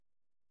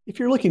If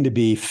you're looking to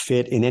be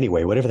fit in any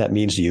way, whatever that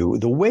means to you,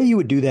 the way you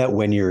would do that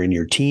when you're in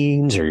your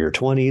teens or your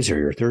 20s or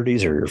your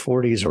 30s or your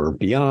 40s or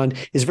beyond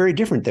is very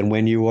different than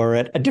when you are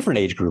at a different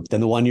age group than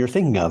the one you're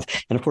thinking of.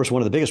 And of course,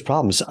 one of the biggest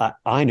problems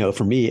I know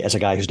for me as a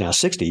guy who's now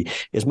 60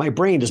 is my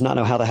brain does not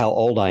know how the hell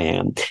old I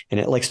am. And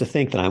it likes to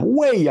think that I'm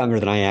way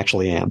younger than I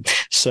actually am.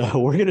 So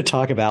we're going to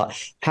talk about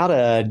how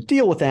to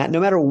deal with that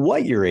no matter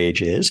what your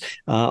age is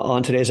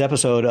on today's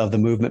episode of The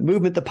Movement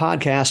Movement, the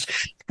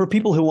podcast for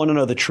people who want to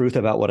know the truth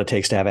about what it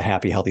takes to have a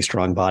happy, healthy,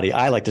 strong body.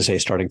 I like to say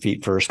starting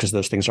feet first because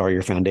those things are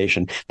your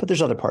foundation, but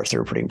there's other parts that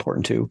are pretty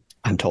important too,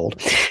 I'm told.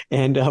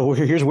 And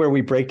here's where we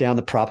break down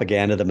the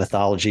propaganda, the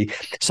mythology,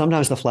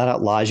 sometimes the flat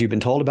out lies you've been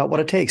told about what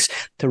it takes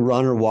to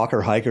run or walk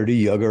or hike or do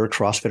yoga or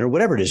CrossFit or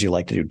whatever it is you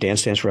like to do.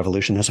 Dance Dance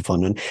Revolution, that's a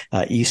fun one.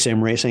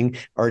 E-sim racing,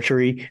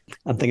 archery.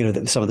 I'm thinking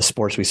of some of the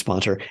sports we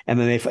sponsor,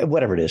 MMA,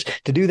 whatever it is.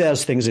 To do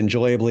those things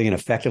enjoyably and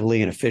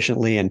effectively and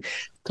efficiently. And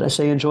did I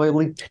say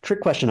enjoyably?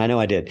 Trick question. I know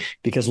I did.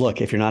 Because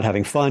look, if you're not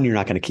having fun, you're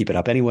not going to keep it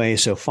up anyway.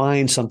 So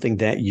find something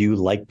that you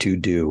like to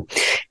do.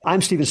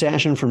 I'm Stephen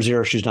Sashen from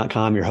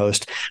ZeroShoes.com, your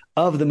host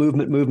of The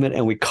Movement Movement.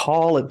 And we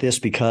call it this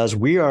because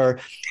we are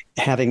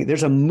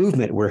there's a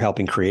movement we're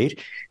helping create,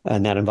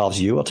 and that involves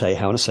you. I'll tell you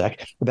how in a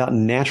sec, about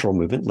natural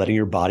movement, letting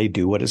your body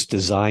do what it's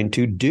designed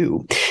to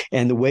do.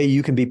 And the way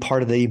you can be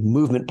part of the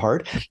movement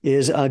part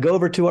is go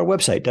over to our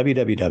website,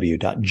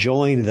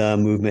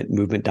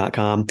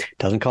 www.jointhemovementmovement.com.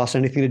 Doesn't cost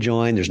anything to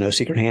join. There's no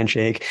secret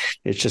handshake.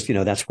 It's just,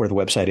 that's where the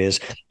website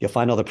is. You'll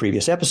find all the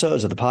previous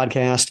episodes of the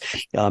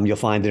podcast. You'll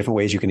find the different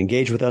ways you can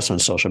engage with us on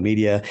social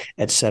media,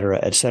 et cetera,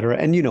 et cetera.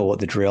 And you know what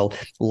the drill,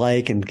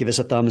 like and give us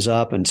a thumbs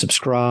up and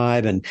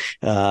subscribe and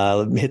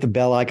hit the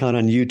bell icon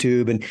on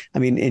YouTube. And I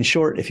mean, in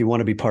short, if you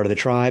want to be part of the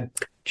tribe,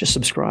 just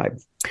subscribe.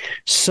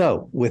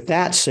 So with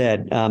that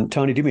said,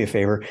 Tony, do me a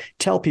favor.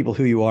 Tell people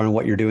who you are and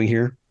what you're doing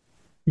here.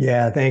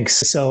 Yeah, thanks.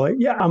 So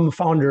I'm a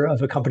founder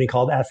of a company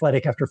called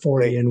Athletic After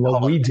 40. And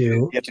what we do...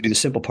 You have to do the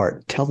simple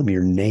part. Tell them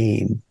your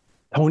name.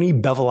 Tony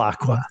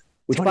Bevilacqua.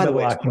 Which, by the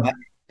way,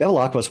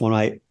 Bevilacqua is one of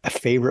my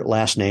favorite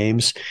last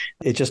names.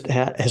 It just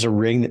has a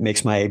ring that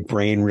makes my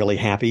brain really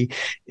happy.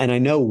 And I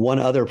know one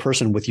other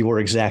person with your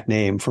exact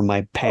name from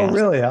my past. Oh,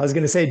 really? I was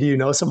going to say, do you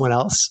know someone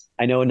else?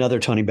 I know another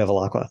Tony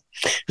Bevilacqua.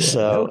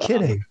 So, no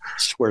kidding.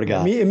 Swear to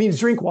God. It means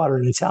drink water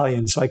in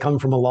Italian. So I come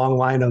from a long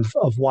line of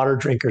water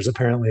drinkers,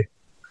 apparently.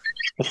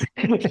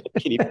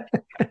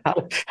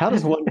 How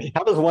does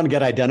one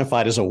get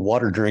identified as a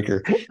water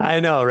drinker? I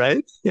know,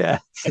 right? Yeah,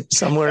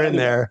 somewhere in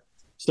there.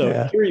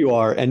 So Here you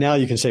are, and now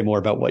you can say more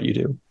about what you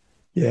do.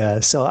 Yeah.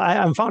 So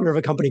I'm founder of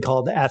a company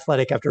called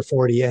Athletic After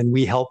 40, and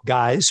we help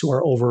guys who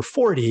are over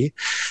 40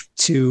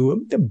 to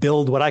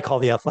build what I call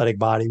the athletic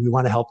body. We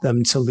want to help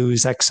them to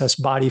lose excess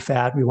body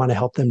fat. We want to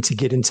help them to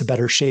get into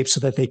better shape so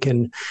that they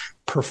can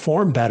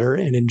perform better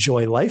and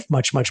enjoy life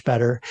much, much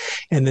better.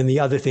 And then the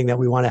other thing that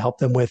we want to help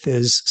them with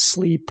is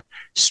sleep,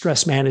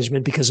 stress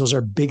management, because those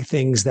are big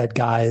things that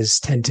guys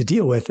tend to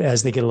deal with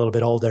as they get a little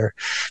bit older,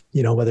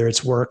 whether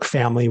it's work,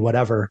 family,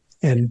 whatever.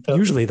 And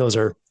usually those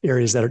are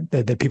areas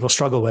that people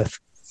struggle with.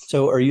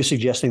 So are you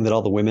suggesting that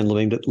all the women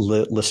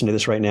listen to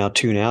this right now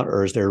tune out,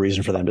 or is there a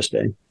reason for them to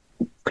stay?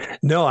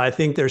 No, I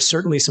think there's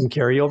certainly some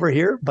carryover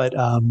here, but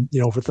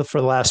for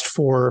the last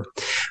 4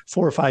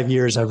 or 5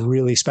 years, I've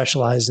really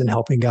specialized in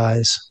helping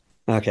guys.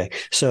 Okay.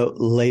 So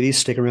ladies,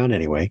 stick around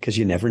anyway, because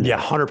you never know. Yeah,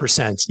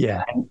 100%.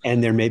 Yeah.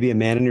 And there may be a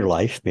man in your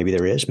life. Maybe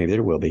there is. Maybe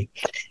there will be.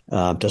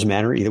 Doesn't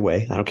matter either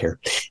way. I don't care.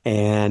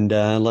 And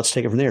let's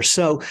take it from there.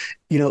 So,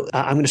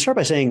 I'm going to start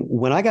by saying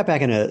when I got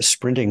back into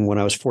sprinting when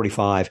I was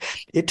 45,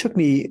 it took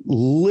me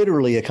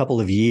literally a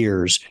couple of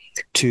years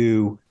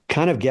to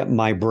kind of get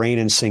my brain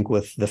in sync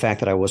with the fact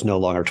that I was no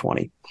longer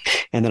 20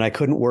 and that I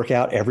couldn't work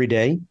out every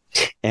day.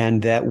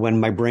 And that when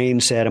my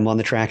brain said I'm on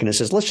the track and it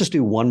says, let's just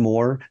do one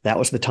more, that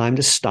was the time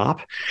to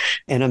stop.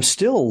 And I'm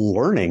still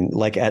learning.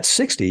 Like at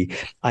 60,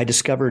 I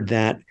discovered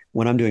that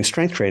when I'm doing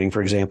strength training,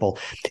 for example,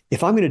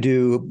 if I'm going to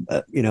do,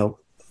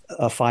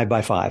 a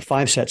 5x5,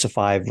 5 sets of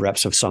 5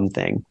 reps of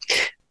something,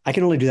 I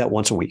can only do that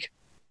once a week.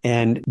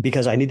 And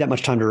because I need that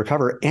much time to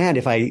recover. And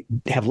if I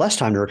have less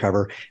time to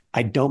recover,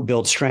 I don't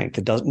build strength.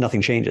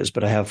 Nothing changes,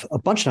 but I have a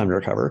bunch of time to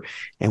recover.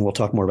 And we'll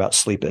talk more about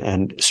sleep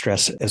and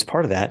stress as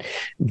part of that.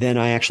 Then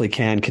I actually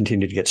can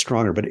continue to get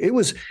stronger. But it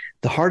was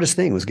the hardest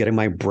thing was getting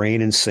my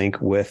brain in sync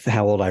with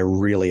how old I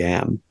really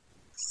am.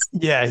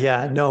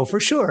 Yeah. No, for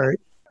sure.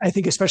 I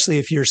think especially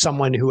if you're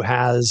someone who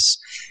has,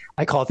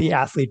 I call it the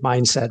athlete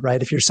mindset,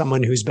 right? If you're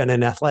someone who's been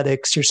in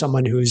athletics, you're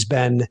someone who's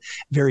been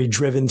very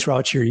driven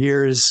throughout your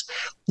years,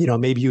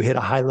 maybe you hit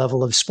a high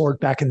level of sport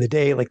back in the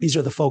day. Like these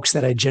are the folks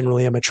that I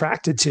generally am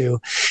attracted to.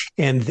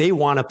 And they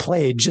want to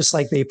play just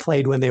like they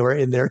played when they were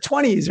in their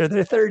 20s or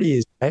their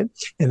 30s, right?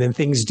 And then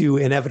things do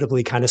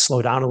inevitably kind of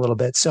slow down a little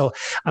bit. So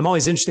I'm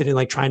always interested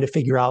in trying to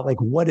figure out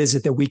what is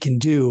it that we can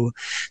do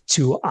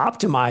to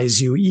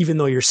optimize you, even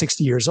though you're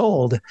 60 years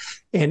old.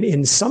 And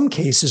in some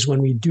cases,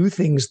 when we do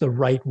things the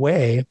right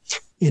way,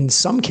 in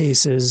some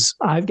cases,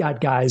 I've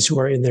got guys who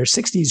are in their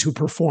 60s who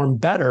perform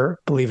better,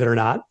 believe it or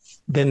not,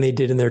 than they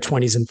did in their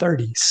 20s and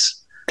 30s.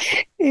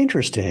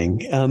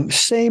 Interesting.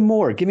 Say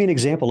more. Give me an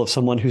example of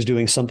someone who's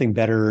doing something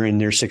better in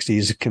their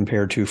 60s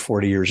compared to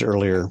 40 years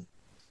earlier.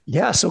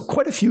 Yeah, so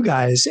quite a few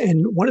guys.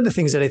 And one of the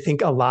things that I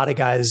think a lot of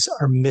guys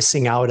are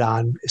missing out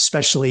on,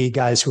 especially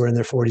guys who are in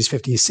their 40s,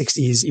 50s,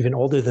 60s, even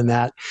older than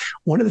that,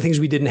 one of the things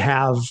we didn't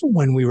have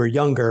when we were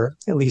younger,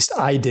 at least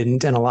I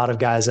didn't, and a lot of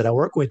guys that I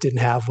work with didn't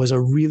have, was a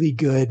really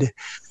good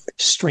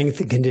strength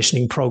and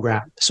conditioning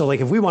program. So like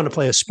if we want to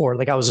play a sport,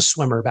 like I was a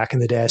swimmer back in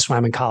the day, I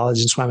swam in college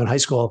and swam in high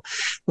school.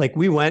 Like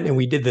we went and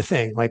we did the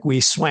thing, like we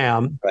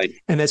swam, right.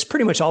 And that's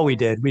pretty much all we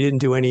did. We didn't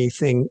do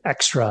anything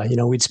extra.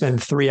 We'd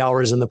spend 3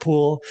 hours in the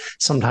pool,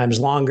 sometimes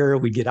longer.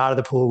 We'd get out of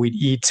the pool, we'd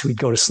eat, we'd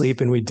go to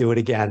sleep, and we'd do it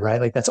again, right?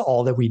 Like that's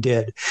all that we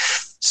did.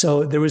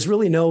 So there was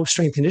really no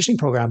strength conditioning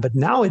program. But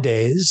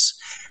nowadays,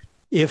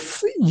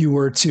 if you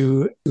were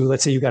to,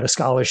 let's say you got a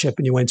scholarship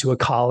and you went to a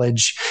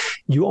college,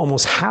 you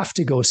almost have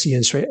to go see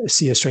a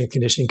strength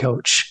conditioning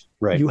coach.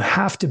 Right. You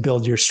have to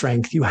build your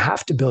strength. You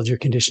have to build your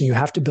conditioning. You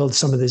have to build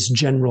some of these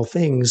general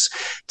things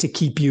to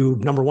keep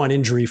you, number one,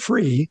 injury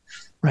free,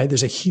 right?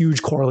 There's a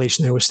huge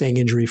correlation there with staying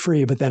injury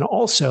free, but then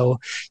also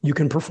you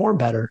can perform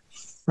better,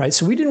 right?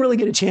 So we didn't really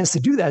get a chance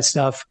to do that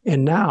stuff.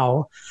 And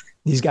now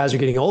these guys are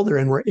getting older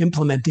and we're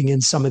implementing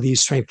in some of these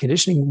strength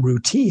conditioning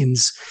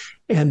routines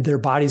and their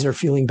bodies are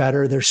feeling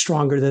better. They're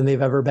stronger than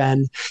they've ever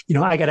been.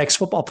 I got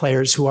ex-football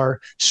players who are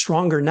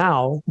stronger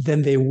now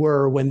than they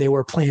were when they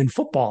were playing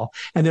football.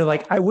 And they're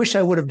like, I wish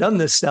I would have done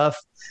this stuff,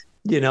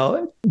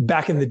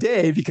 back in the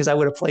day because I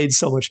would have played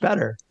so much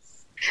better.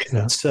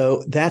 Yeah.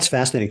 So that's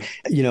fascinating.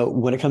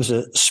 When it comes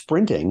to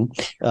sprinting,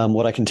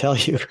 what I can tell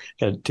you,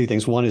 two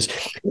things. One is,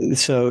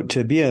 so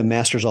to be a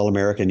Masters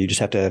All-American, you just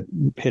have to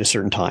hit a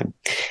certain time.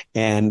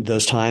 And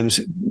those times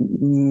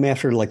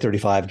after like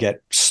 35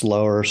 get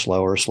slower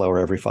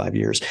every 5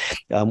 years.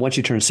 Once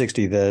you turn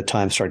 60, the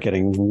times start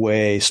getting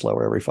way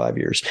slower every 5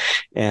 years.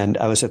 And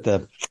I was at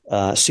the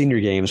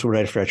senior games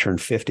right after I turned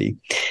 50.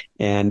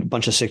 And a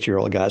bunch of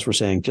 60-year-old guys were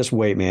saying, just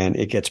wait, man,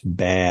 it gets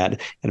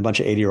bad. And a bunch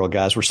of 80-year-old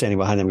guys were standing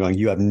behind them going,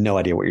 you have no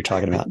idea what you're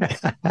talking about.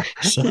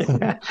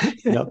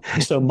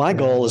 So my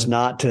goal is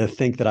not to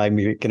think that I'm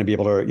going to be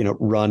able to,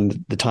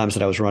 run the times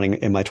that I was running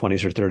in my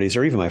 20s or 30s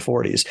or even my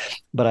 40s.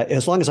 But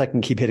as long as I can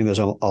keep hitting those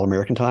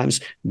All-American times,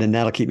 then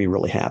that'll keep me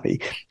really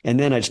happy. And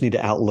then I just need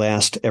to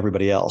outlast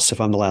everybody else.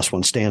 If I'm the last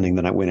one standing,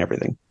 then I win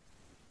everything.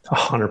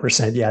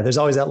 100%. Yeah. There's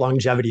always that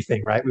longevity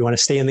thing, right? We want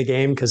to stay in the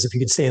game because if you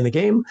can stay in the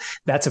game,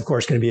 that's of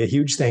course going to be a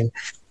huge thing.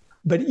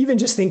 But even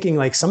just thinking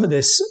like some of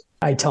this,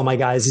 I tell my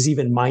guys is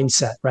even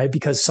mindset, right?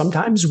 Because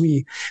sometimes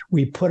we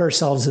put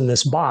ourselves in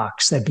this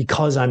box that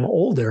because I'm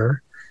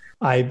older,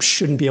 I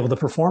shouldn't be able to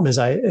perform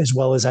as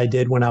well as I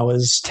did when I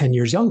was 10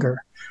 years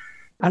younger.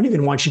 I don't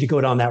even want you to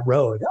go down that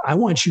road. I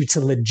want you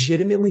to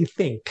legitimately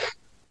think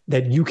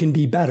that you can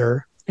be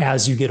better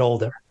as you get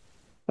older.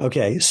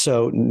 Okay.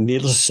 So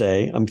needless to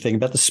say, I'm thinking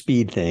about the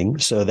speed thing.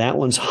 So that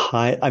one's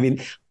high. I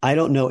mean, I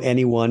don't know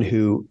anyone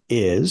who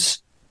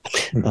is.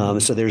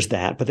 So there's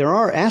that. But there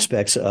are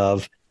aspects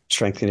of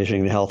strength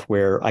conditioning and health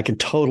where I can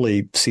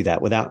totally see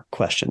that without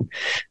question.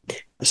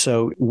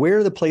 So where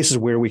are the places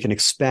where we can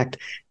expect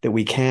that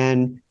we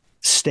can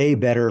stay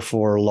better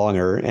for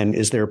longer? And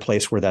is there a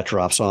place where that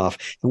drops off?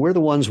 And where are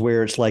the ones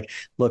where it's like,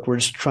 look, we're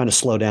just trying to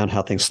slow down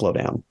how things slow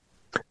down?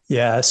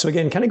 Yeah. So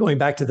again, kind of going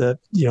back to the,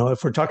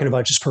 if we're talking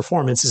about just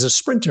performance as a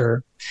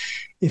sprinter,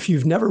 if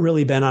you've never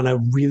really been on a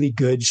really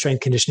good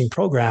strength conditioning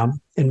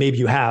program, and maybe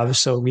you have,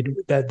 so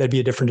that'd be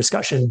a different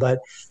discussion. But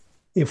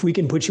if we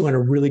can put you on a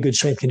really good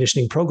strength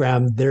conditioning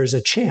program, there's a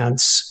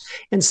chance.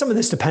 And some of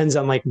this depends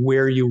on like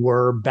where you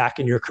were back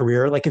in your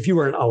career. Like if you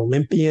were an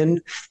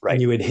Olympian right.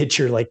 and you had hit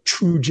your like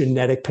true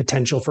genetic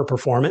potential for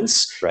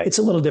performance, right. It's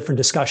a little different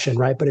discussion,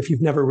 right? But if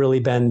you've never really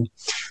been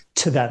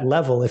to that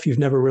level, if you've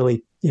never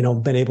really,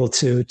 been able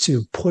to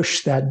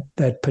push that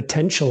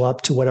potential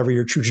up to whatever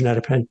your true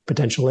genetic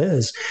potential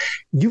is,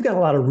 you've got a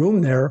lot of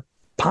room there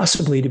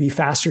possibly to be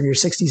faster in your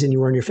 60s than you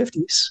were in your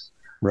 50s.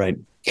 Right.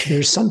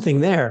 There's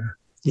something there.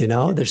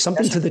 There's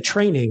something to the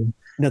training.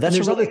 No,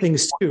 there's other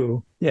things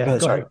too. Yeah.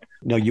 Go ahead.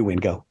 No, you win.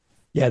 Go.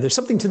 Yeah, there's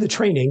something to the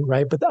training,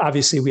 right? But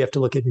obviously we have to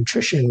look at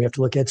nutrition. We have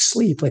to look at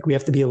sleep. Like we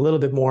have to be a little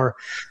bit more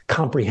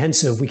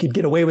comprehensive. We could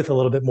get away with a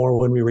little bit more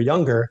when we were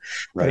younger.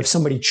 Right. But if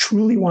somebody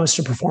truly wants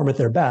to perform at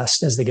their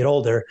best as they get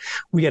older,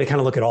 we got to kind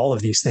of look at all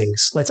of these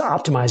things. Let's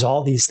optimize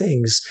all these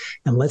things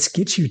and let's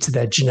get you to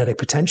that genetic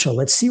potential.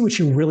 Let's see what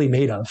you're really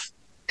made of.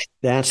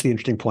 That's the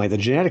interesting point, the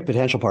genetic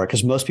potential part,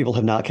 because most people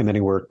have not come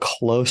anywhere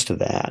close to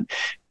that.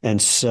 And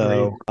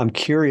so right. I'm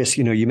curious,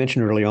 you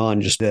mentioned early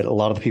on just that a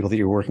lot of the people that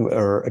you're working with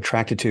or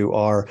attracted to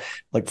are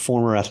like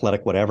former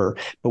athletic, whatever.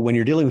 But when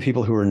you're dealing with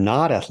people who are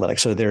not athletic,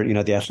 so they're,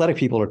 the athletic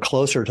people are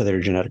closer to their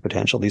genetic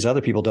potential. These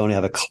other people don't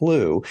have a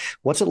clue.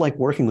 What's it like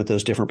working with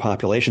those different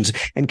populations?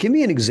 And give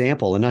me an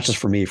example, and not just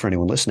for me, for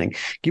anyone listening,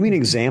 give me an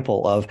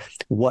example of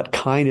what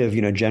kind of,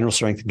 general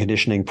strength and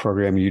conditioning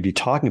program you'd be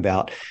talking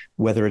about,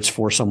 whether it's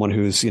for someone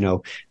who's,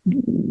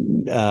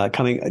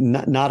 coming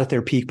not at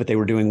their peak, but they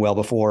were doing well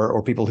before,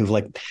 or people who've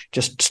like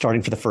just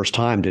starting for the first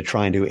time to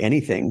try and do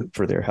anything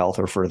for their health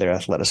or for their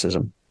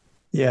athleticism.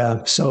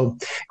 Yeah. So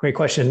great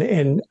question.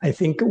 And I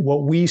think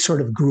what we sort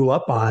of grew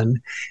up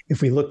on,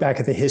 if we look back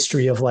at the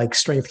history of like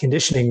strength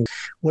conditioning,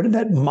 what did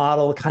that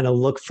model kind of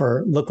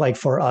look like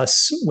for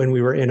us when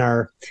we were in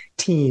our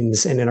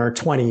teens and in our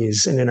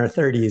 20s and in our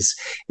 30s?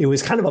 It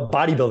was kind of a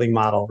bodybuilding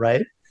model,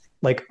 right?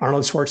 Like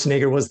Arnold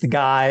Schwarzenegger was the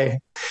guy,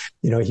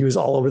 he was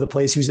all over the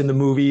place. He was in the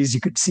movies.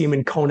 You could see him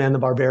in Conan the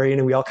Barbarian,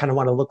 and we all kind of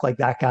want to look like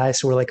that guy.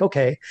 So we're like,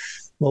 okay,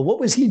 well, what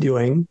was he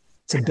doing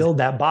to build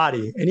that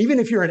body? And even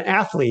if you're an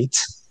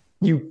athlete,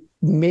 you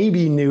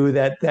maybe knew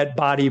that that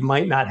body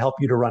might not help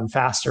you to run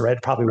faster, right?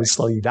 It probably would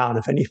slow you down,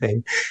 if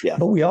anything. Yeah.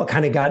 But we all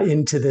kind of got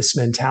into this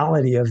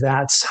mentality of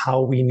that's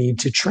how we need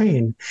to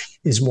train,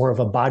 is more of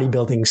a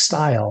bodybuilding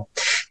style.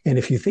 And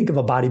if you think of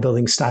a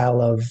bodybuilding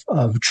style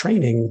of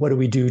training, what do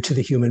we do to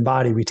the human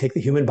body? We take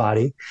the human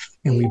body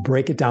and we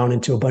break it down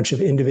into a bunch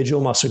of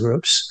individual muscle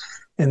groups,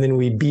 and then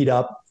we beat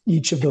up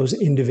each of those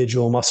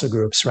individual muscle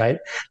groups, right?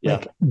 Yeah.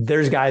 Like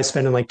there's guys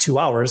spending like 2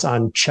 hours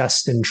on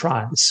chest and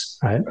tries,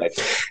 right?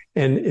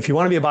 And if you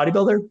want to be a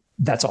bodybuilder,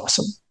 that's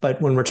awesome.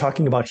 But when we're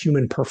talking about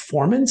human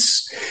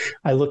performance,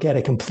 I look at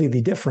it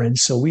completely different.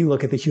 So we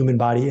look at the human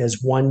body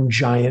as one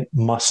giant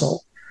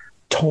muscle,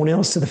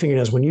 toenails to the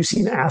fingernails. When you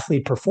see an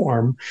athlete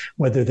perform,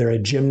 whether they're a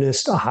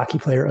gymnast, a hockey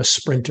player, a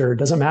sprinter,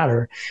 doesn't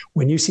matter.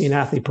 When you see an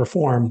athlete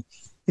perform,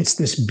 it's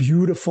this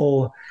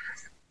beautiful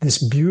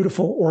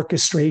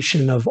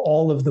orchestration of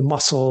all of the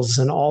muscles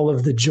and all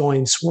of the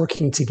joints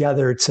working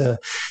together to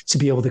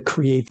be able to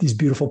create these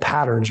beautiful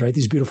patterns, right?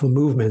 These beautiful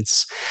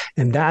movements.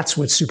 And that's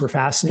what's super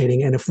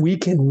fascinating. And if we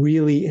can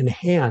really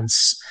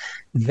enhance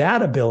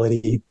that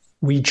ability,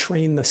 we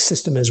train the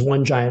system as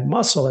one giant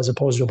muscle as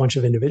opposed to a bunch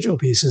of individual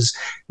pieces.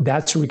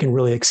 That's where we can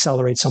really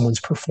accelerate someone's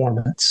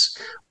performance,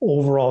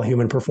 overall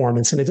human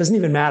performance. And it doesn't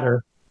even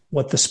matter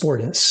what the sport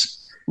is.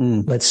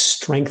 Let's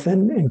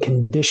strengthen and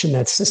condition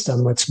that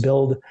system. Let's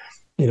build,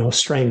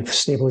 strength,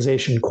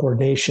 stabilization,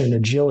 coordination,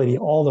 agility,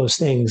 all those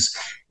things.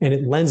 And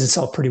it lends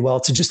itself pretty well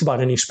to just about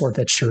any sport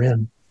that you're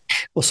in.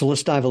 Well, so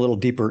let's dive a little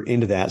deeper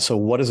into that. So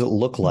what does it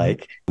look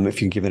like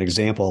if you give an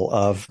example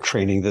of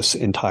training this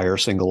entire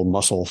single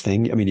muscle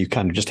thing? I mean, you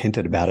kind of just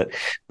hinted about it,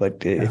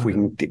 but if we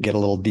can get a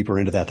little deeper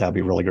into that, that'd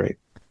be really great.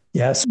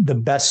 Yes, the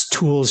best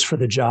tools for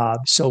the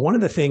job. So one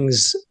of the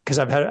things, because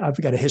I've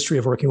got a history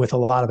of working with a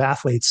lot of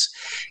athletes,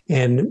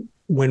 and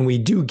when we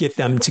do get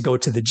them to go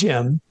to the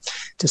gym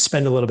to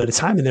spend a little bit of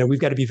time in there,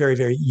 we've got to be very,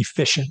 very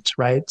efficient,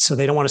 right? So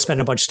they don't want to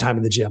spend a bunch of time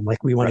in the gym.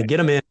 Like we want to get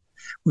them in.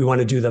 We want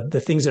to do the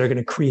things that are going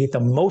to create the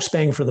most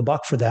bang for the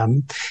buck for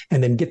them,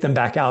 and then get them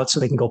back out so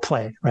they can go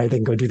play, right? They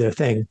can go do their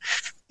thing.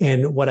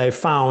 And what I've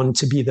found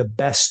to be the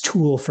best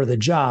tool for the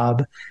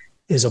job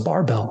is a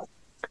barbell.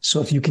 So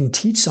if you can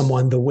teach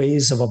someone the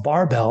ways of a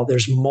barbell,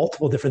 there's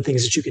multiple different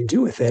things that you can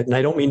do with it. And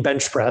I don't mean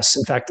bench press.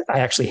 In fact, I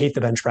actually hate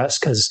the bench press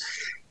because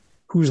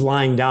who's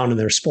lying down in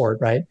their sport,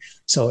 right?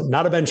 So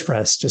not a bench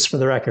press, just for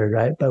the record,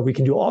 right? But we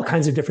can do all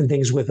kinds of different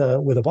things with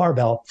a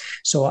barbell.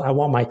 So I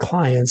want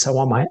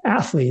my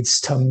athletes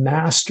to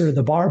master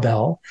the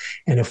barbell.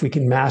 And if we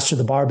can master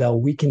the barbell,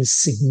 we can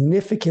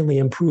significantly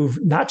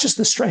improve not just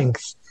the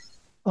strength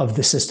of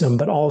the system,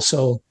 but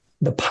also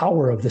the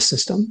power of the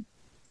system,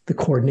 the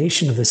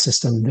coordination of the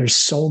system. There's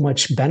so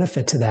much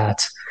benefit to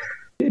that.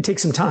 It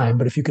takes some time,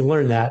 but if you can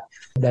learn that,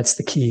 that's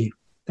the key.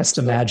 That's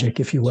the magic,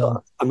 if you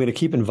will. I'm going to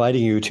keep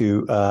inviting you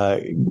to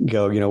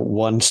go,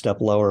 one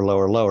step lower.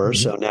 Mm-hmm.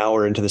 So now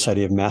we're into this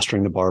idea of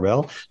mastering the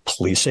barbell.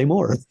 Please say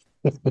more.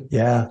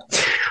 Yeah.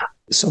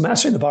 So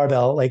mastering the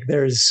barbell,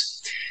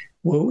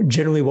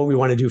 generally what we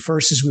want to do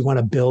first is we want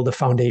to build a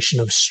foundation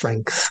of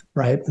strength,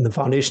 right? And the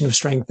foundation of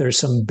strength, there's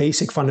some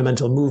basic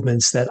fundamental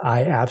movements that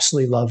I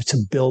absolutely love to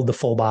build the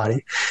full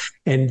body.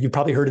 And you've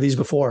probably heard of these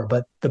before,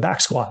 but the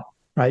back squat,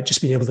 right?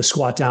 Just being able to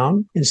squat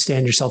down and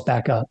stand yourself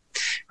back up,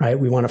 right?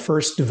 We want to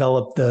first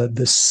develop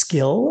the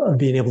skill of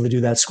being able to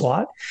do that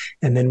squat,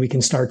 and then we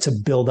can start to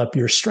build up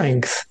your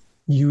strength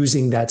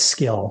using that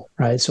skill,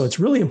 right? So it's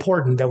really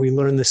important that we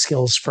learn the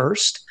skills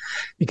first,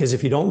 because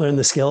if you don't learn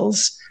the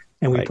skills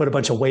and we put a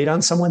bunch of weight on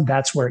someone,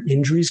 that's where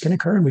injuries can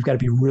occur. And we've got to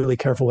be really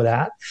careful with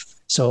that.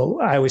 So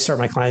I always start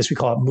my clients, we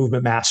call it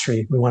movement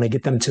mastery. We want to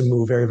get them to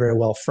move very, very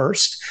well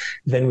first.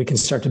 Then we can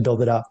start to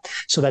build it up.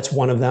 So that's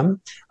one of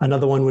them.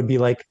 Another one would be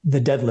like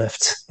the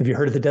deadlift. Have you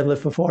heard of the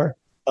deadlift before?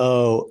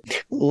 Oh,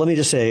 let me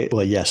just say,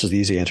 well, yes is the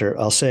easy answer.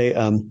 I'll say,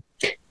 how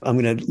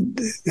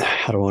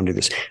do I want to do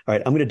this? All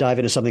right. I'm going to dive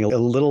into something a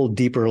little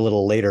deeper, a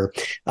little later.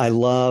 I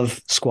love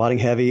squatting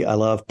heavy. I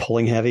love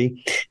pulling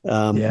heavy.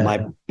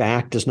 My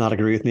back does not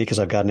agree with me because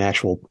I've got an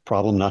actual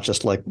problem, not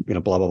just like, blah,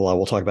 blah, blah.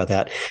 We'll talk about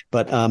that.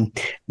 But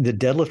the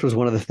deadlift was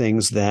one of the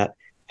things that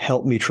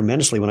helped me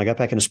tremendously when I got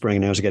back into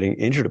sprinting and I was getting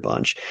injured a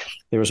bunch.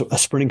 There was a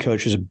sprinting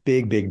coach who's a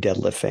big, big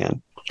deadlift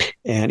fan.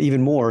 And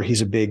even more,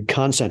 he's a big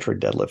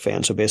concentric deadlift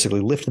fan. So basically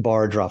lift the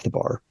bar, drop the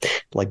bar.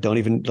 Like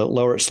don't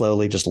lower it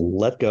slowly, just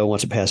let go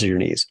once it passes your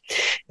knees.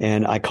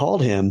 And I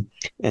called him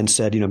and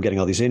said, I'm getting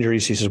all these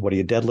injuries. He says, what do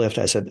you deadlift?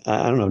 I said,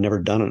 I don't know. I've never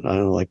done it. I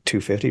don't know, like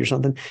 250 or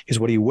something. He says,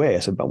 what do you weigh? I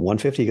said, about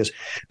 150. He goes,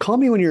 call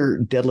me when you're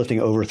deadlifting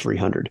over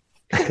 300.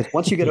 Because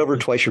once you get over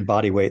twice your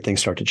body weight, things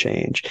start to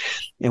change.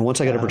 And once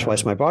I got over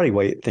twice my body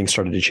weight, things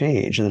started to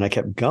change. And then I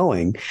kept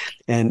going.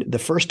 And the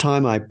first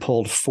time I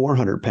pulled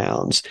 400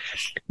 pounds,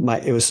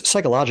 it was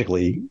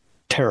psychologically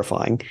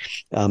terrifying.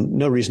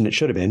 No reason it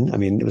should have been. I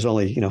mean, it was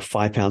only,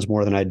 5 pounds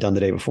more than I'd done the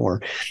day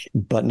before,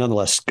 but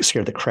nonetheless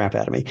scared the crap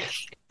out of me.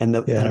 And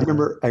I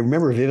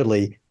remember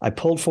vividly, I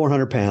pulled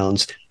 400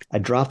 pounds. I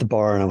dropped the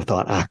bar and I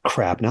thought,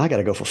 crap, now I got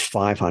to go for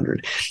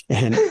 500.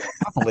 And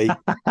probably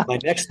my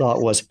next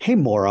thought was, hey,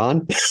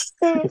 moron.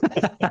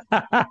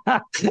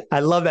 I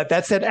love that.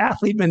 That's that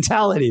athlete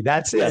mentality.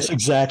 That's it. Yes,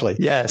 exactly.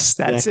 Yes,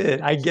 that's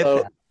it. I get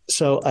that.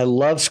 So I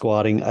love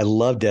squatting. I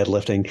love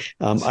deadlifting.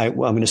 I'm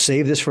going to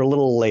save this for a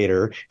little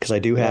later because I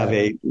do have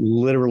a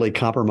literally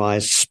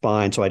compromised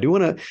spine. So I do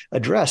want to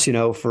address,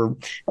 for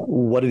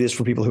what it is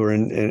for people who are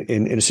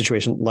in a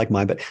situation like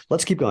mine. But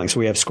let's keep going. So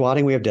we have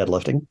squatting, we have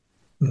deadlifting.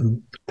 Mm-hmm.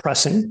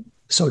 Pressing.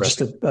 So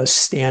just a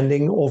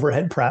standing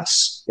overhead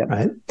press,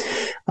 right?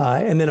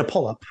 And then a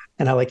pull-up.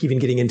 And I like even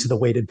getting into the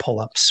weighted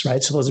pull-ups,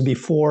 right? So those would be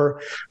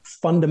 4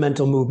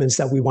 fundamental movements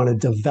that we want to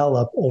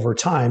develop over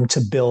time to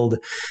build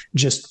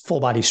just full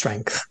body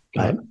strength,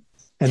 right?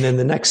 And then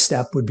the next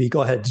step would be,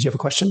 go ahead. Did you have a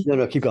question?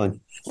 No, keep going.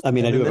 I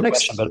mean, I do have a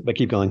question, but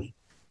keep going.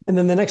 And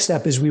then the next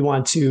step is we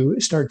want to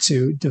start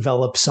to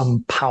develop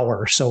some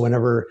power. So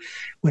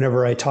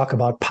whenever I talk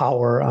about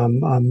power,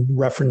 I'm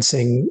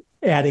referencing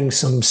adding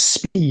some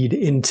speed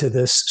into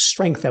this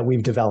strength that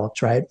we've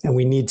developed, right? And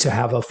we need to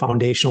have a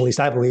foundational, at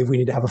least I believe we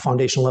need to have a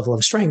foundational level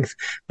of strength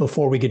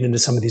before we get into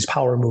some of these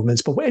power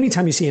movements. But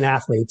anytime you see an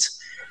athlete,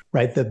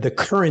 right, the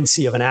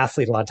currency of an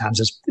athlete a lot of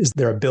times is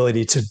their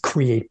ability to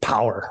create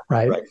power,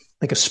 right?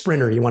 Like a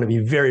sprinter, you want to be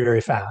very,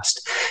 very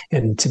fast.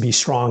 And to be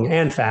strong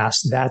and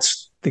fast,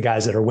 that's the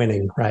guys that are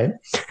winning, right?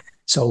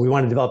 So we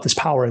want to develop this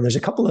power. And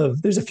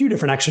there's a few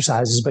different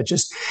exercises, but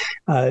just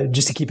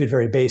to keep it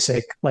very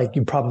basic, like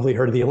you probably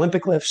heard of the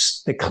Olympic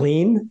lifts, the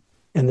clean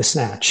and the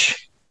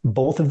snatch.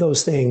 Both of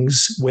those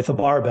things with a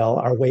barbell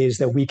are ways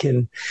that we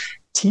can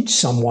teach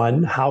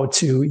someone how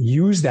to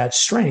use that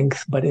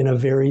strength, but in a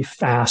very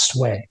fast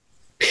way.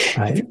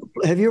 Right?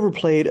 Have you ever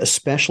played,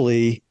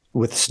 especially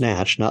with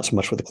snatch, not so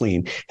much with the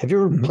clean, have you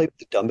ever played with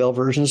the dumbbell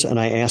versions? And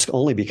I ask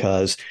only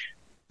because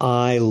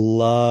I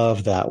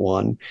love that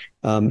one.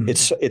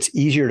 It's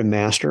easier to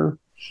master.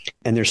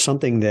 And there's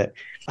something that,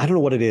 I don't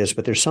know what it is,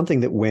 but there's something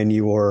that when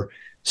you're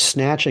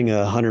snatching a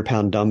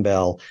 100-pound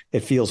dumbbell,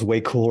 it feels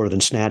way cooler than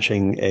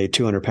snatching a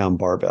 200-pound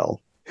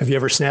barbell. Have you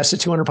ever snatched a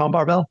 200-pound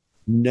barbell?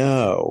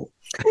 No,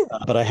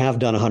 but I have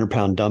done a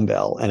 100-pound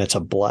dumbbell and it's a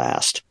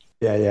blast.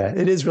 Yeah.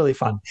 It is really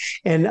fun.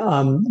 And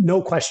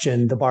no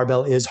question, the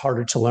barbell is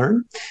harder to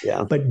learn.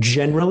 Yeah. But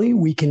generally,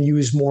 we can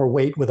use more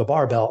weight with a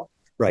barbell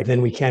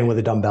than we can with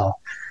a dumbbell.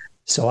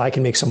 So I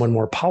can make someone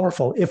more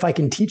powerful if I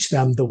can teach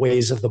them the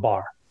ways of the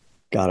bar.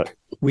 Got it.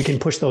 We can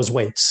push those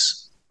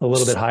weights a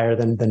little bit higher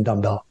than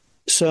dumbbell.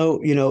 So,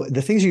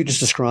 the things you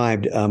just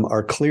described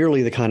are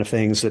clearly the kind of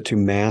things that to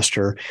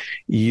master,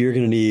 you're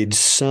going to need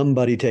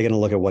somebody taking a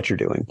look at what you're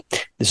doing.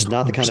 This is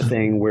not the kind of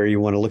thing where you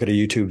want to look at a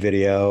YouTube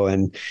video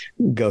and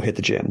go hit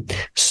the gym.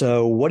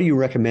 So what do you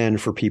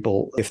recommend for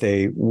people if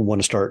they want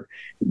to start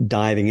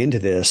diving into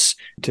this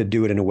to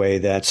do it in a way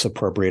that's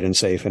appropriate and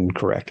safe and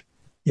correct?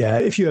 Yeah,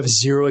 if you have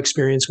zero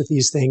experience with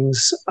these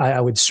things,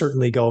 I would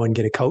certainly go and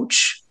get a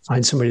coach,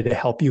 find somebody to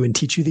help you and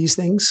teach you these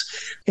things.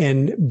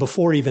 And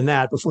before even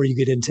that, before you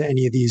get into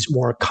any of these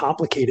more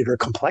complicated or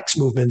complex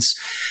movements,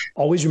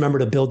 always remember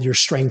to build your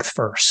strength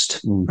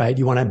first, right?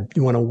 You want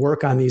to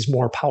work on these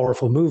more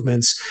powerful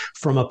movements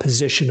from a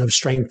position of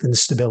strength and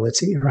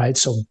stability, right?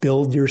 So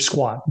build your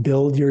squat,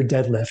 build your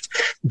deadlift,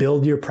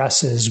 build your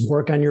presses,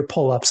 work on your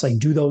pull-ups, like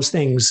do those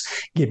things,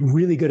 get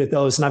really good at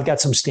those. And I've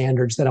got some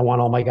standards that I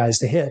want all my guys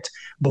to hit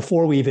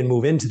before we even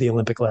move into the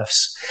Olympic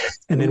lifts.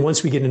 And then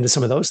once we get into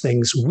some of those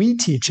things, we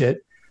teach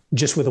it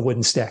just with a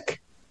wooden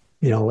stick.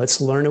 Let's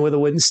learn it with a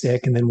wooden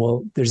stick. And then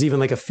there's even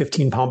like a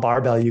 15-pound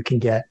barbell you can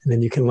get. And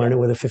then you can learn it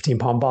with a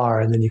 15-pound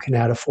bar. And then you can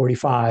add a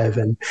 45.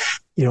 And,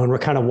 and we're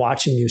kind of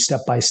watching you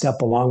step by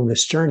step along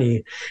this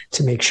journey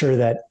to make sure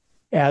that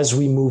as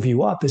we move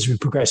you up, as we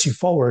progress you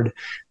forward,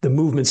 the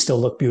movements still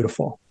look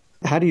beautiful.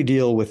 How do you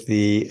deal with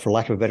for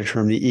lack of a better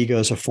term, the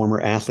egos of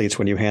former athletes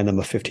when you hand them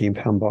a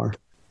 15-pound bar?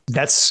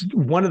 That's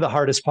one of the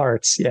hardest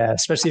parts. Yeah.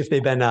 Especially if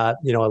they've been, a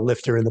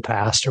lifter in the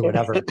past or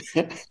whatever.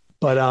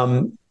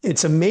 But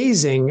it's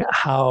amazing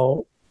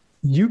how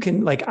you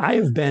can,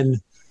 I've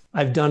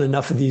done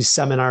enough of these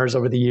seminars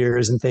over the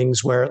years and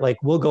things where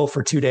we'll go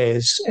for 2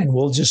 days and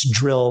we'll just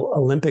drill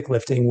Olympic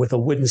lifting with a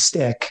wooden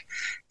stick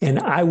and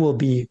I will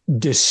be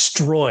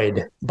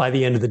destroyed by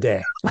the end of the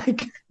day,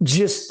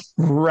 just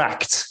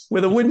wrecked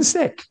with a wooden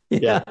stick.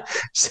 Yeah.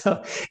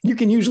 So you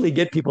can usually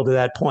get people to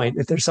that point.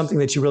 If there's something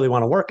that you really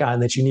want to work on,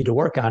 that you need to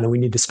work on, and we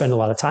need to spend a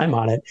lot of time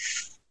on it,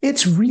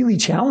 it's really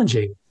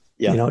challenging.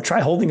 Yeah. Try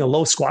holding a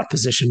low squat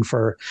position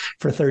for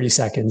 30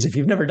 seconds. If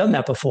you've never done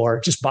that before,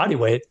 just body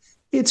weight,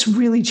 it's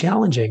really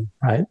challenging,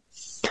 right?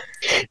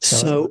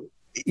 So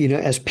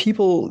as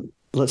people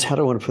how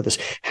do I want to put this?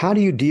 How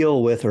do you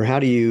deal with, or how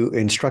do you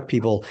instruct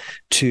people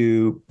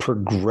to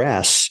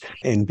progress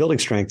in building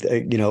strength?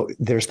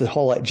 There's the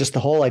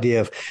whole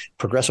idea of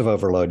progressive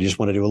overload. You just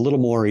want to do a little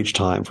more each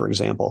time, for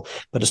example,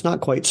 but it's not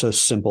quite so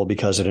simple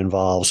because it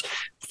involves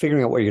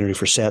figuring out what you're going to do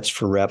for sets,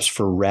 for reps,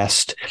 for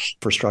rest,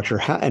 for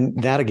structure.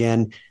 And that,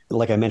 again,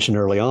 like I mentioned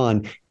early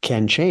on,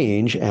 can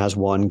change as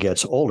one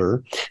gets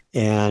older.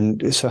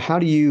 And so how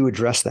do you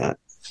address that?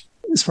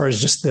 As far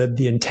as just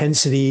the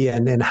intensity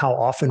and how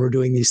often we're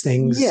doing these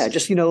things? Yeah,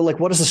 just, like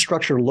what does the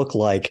structure look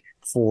like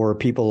for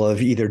people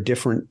of either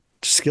different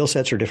skill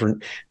sets or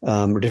different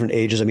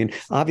ages? I mean,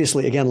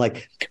 obviously, again,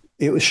 like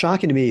it was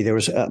shocking to me. There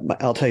was,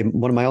 I'll tell you,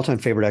 one of my all-time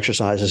favorite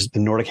exercises,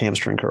 the Nordic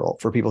hamstring curl.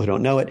 For people who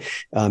don't know it,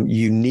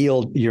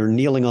 you're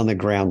kneeling on the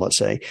ground, let's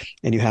say,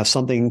 and you have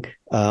something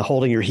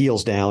holding your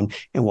heels down,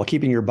 and while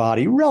keeping your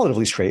body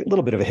relatively straight, a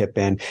little bit of a hip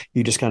bend,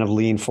 you just kind of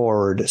lean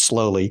forward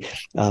slowly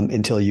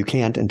until you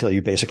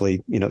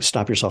basically,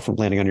 stop yourself from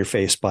landing on your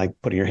face by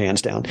putting your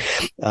hands down.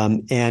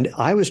 And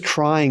I was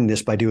trying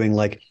this by doing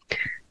like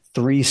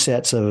 3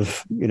 sets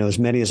of, as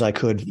many as I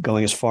could,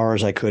 going as far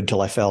as I could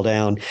till I fell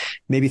down,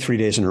 maybe 3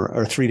 days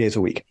or 3 days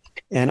a week.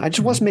 And I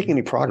just wasn't making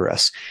any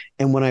progress.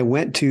 And when I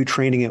went to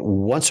training it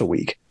once a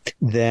week,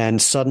 then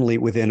suddenly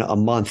within a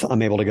month,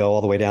 I'm able to go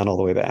all the way down, all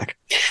the way back.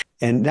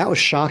 And that was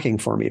shocking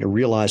for me to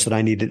realize that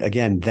I needed,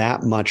 again,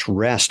 that much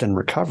rest and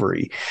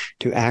recovery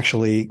to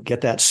actually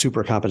get that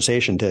super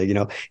compensation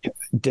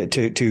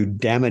to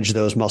damage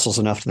those muscles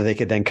enough that they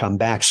could then come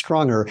back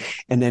stronger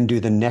and then do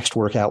the next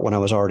workout when I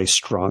was already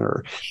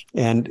stronger.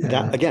 And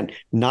that, again,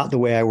 not the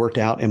way I worked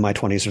out in my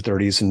 20s or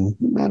 30s, and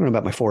I don't know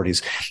about my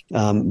 40s,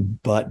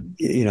 but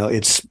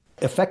it's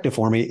effective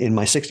for me in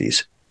my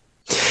 60s.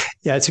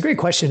 Yeah, it's a great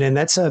question. And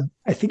I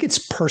think it's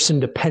person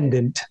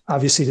dependent,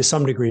 obviously, to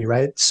some degree,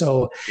 right?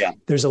 So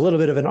There's a little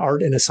bit of an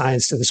art and a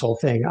science to this whole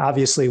thing.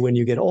 Obviously, when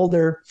you get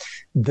older,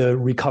 the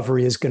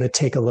recovery is going to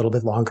take a little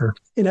bit longer,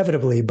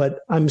 inevitably.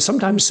 But I'm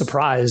sometimes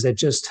surprised at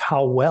just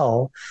how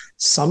well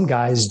some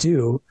guys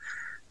do,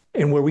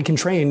 and where we can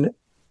train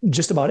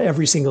just about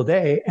every single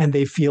day and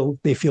they feel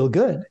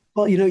good.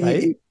 Well,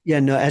 right?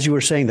 As you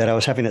were saying that, I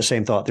was having that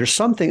same thought. There's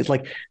some things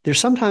like there's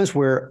sometimes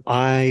where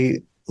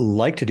I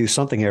like to do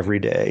something every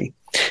day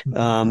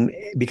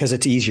because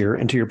it's easier.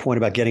 And to your point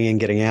about getting in,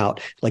 getting out,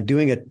 like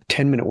doing a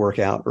 10-minute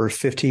workout or a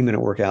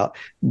 15-minute workout,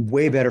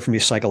 way better for me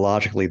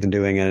psychologically than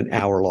doing an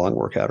hour-long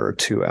workout or a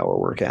 2-hour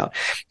workout.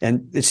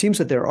 And it seems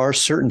that there are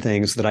certain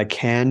things that I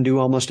can do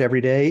almost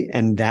every day,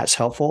 and that's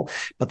helpful.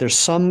 But there's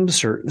some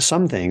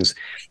things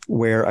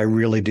where I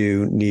really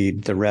do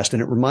need the rest.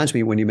 And it reminds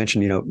me when you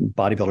mentioned,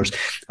 bodybuilders,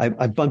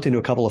 I bumped into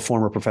a couple of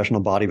former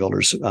professional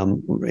bodybuilders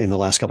in the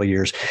last couple of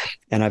years,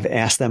 and I've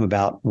asked them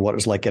about what it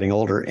was like getting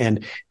older.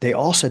 And they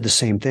all said the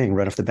same thing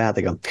right off the bat.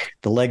 They go,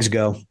 the legs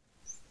go.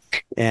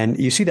 And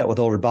you see that with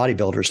older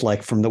bodybuilders,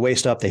 like from the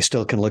waist up, they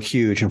still can look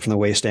huge. And from the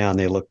waist down,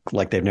 they look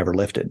like they've never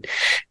lifted.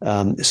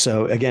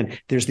 So again,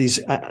 there's these,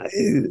 I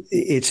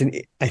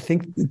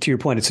think to your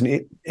point, it's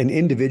an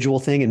individual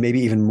thing, and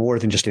maybe even more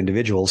than just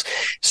individuals.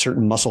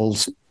 Certain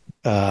muscles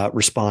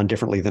respond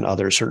differently than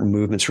others. Certain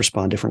movements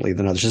respond differently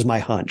than others. This is my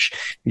hunch.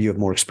 You have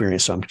more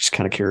experience, so I'm just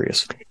kind of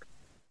curious.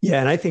 Yeah.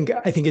 And I think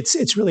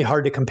it's really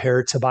hard to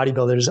compare to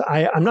bodybuilders.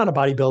 I'm not a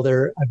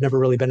bodybuilder. I've never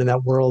really been in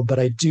that world, but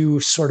I do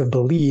sort of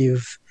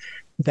believe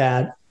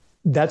that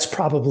that's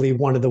probably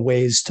one of the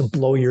ways to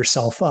blow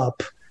yourself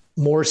up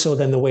more so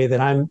than the way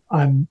that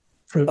I'm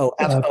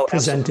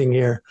presenting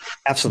here.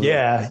 Absolutely.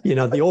 Yeah.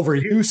 The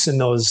overuse in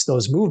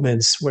those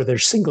movements where they're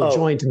single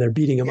joint and they're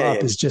beating them up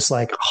is just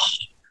like,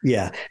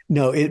 Yeah,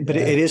 no, but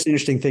it is an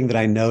interesting thing that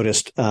I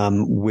noticed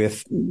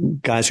with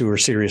guys who are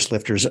serious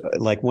lifters.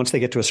 Like once they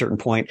get to a certain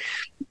point,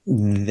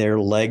 their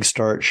legs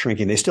start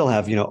shrinking. They still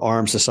have,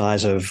 arms the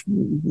size of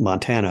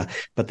Montana,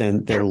 but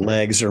then their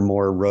legs are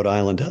more Rhode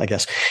Island, I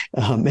guess.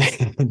 I don't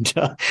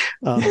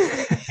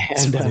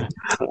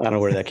know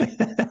where that came.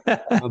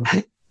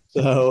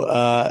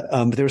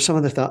 But there was some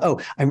other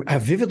thought. I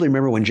vividly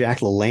remember when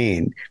Jack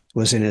LaLanne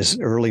was in his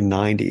early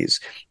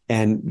 90s,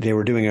 and they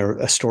were doing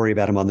a story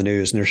about him on the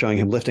news, and they're showing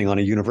him lifting on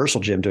a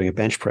Universal Gym doing a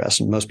bench press.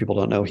 And most people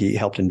don't know he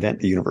helped invent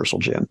the Universal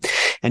Gym.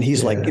 And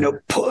he's like,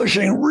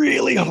 pushing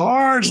really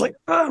hard. It's like,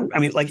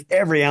 like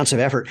every ounce of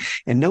effort.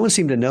 And no one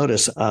seemed to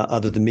notice,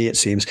 other than me, it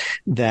seems,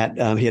 that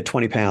he had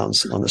 20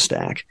 pounds on the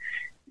stack.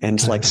 And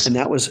it's like, and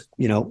that was,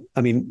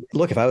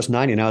 look, if I was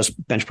 90 and I was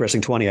bench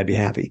pressing 20, I'd be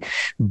happy.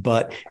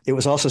 But it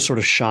was also sort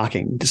of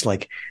shocking. Just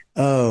like,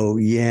 oh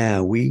yeah,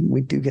 we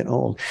do get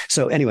old.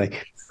 So anyway,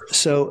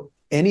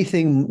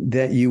 anything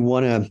that you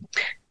want to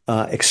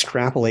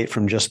extrapolate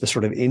from just the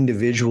sort of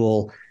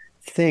individual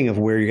thing of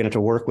where you're going to have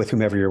to work with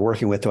whomever you're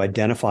working with to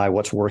identify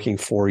what's working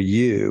for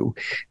you,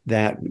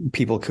 that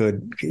people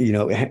could,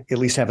 at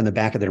least have in the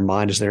back of their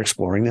mind as they're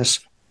exploring this?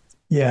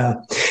 Yeah.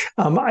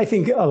 I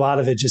think a lot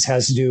of it just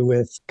has to do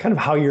with kind of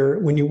how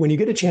when you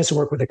get a chance to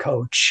work with a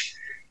coach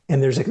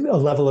and there's a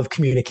level of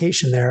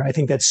communication there. I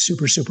think that's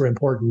super, super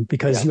important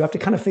because you have to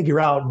kind of figure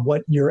out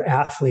what your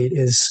athlete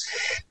is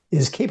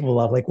is capable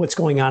of, like what's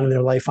going on in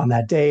their life on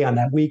that day, on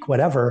that week,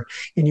 whatever.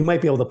 And you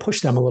might be able to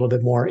push them a little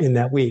bit more in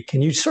that week.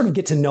 And you sort of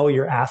get to know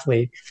your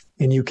athlete,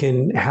 and you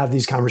can have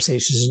these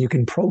conversations and you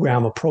can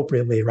program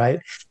appropriately,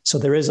 right? So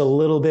there is a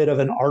little bit of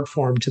an art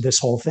form to this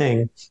whole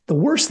thing. The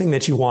worst thing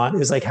that you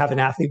want is like have an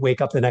athlete wake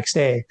up the next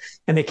day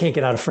and they can't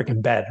get out of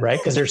freaking bed, right?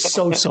 Because they're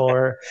so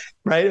sore,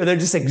 right? Or they're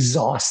just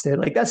exhausted.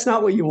 Like that's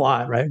not what you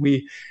want, right?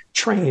 We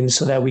train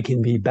so that we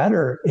can be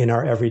better in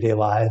our everyday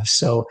lives.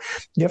 So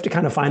you have to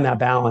kind of find that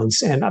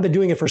balance. And I've been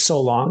doing it for so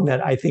long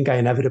that I think I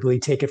inevitably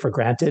take it for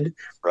granted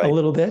a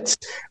little bit,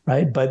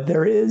 right? But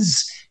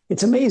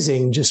it's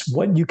amazing just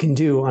what you can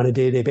do on a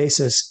day-to-day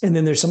basis. And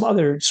then there's some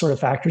other sort of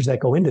factors that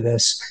go into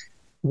this.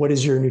 What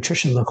does your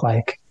nutrition look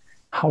like?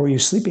 How are you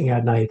sleeping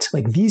at night?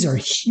 Like these are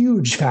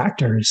huge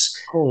factors.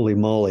 Holy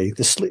moly.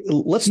 The sleep.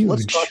 Let's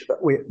talk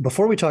about,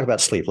 before we talk about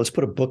sleep, let's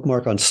put a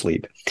bookmark on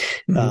sleep.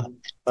 Mm-hmm.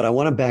 But I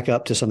want to back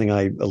up to something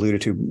I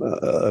alluded to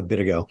a bit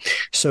ago.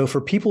 So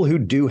for people who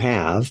do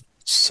have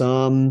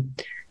some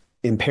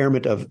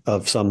impairment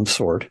of some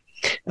sort,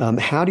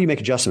 how do you make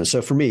adjustments?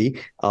 So for me,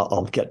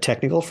 I'll get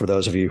technical for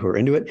those of you who are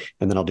into it,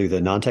 and then I'll do the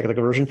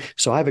non-technical version.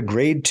 So I have a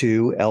grade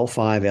 2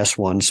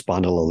 L5-S1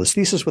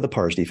 spondylolisthesis with a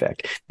pars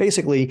defect.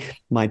 Basically,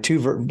 my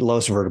two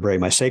lowest vertebrae,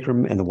 my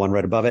sacrum and the one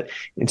right above it,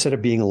 instead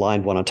of being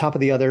aligned one on top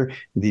of the other,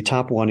 the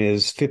top one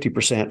is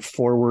 50%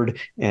 forward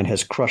and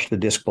has crushed the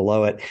disc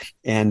below it,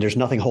 and there's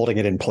nothing holding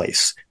it in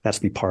place. That's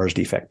the pars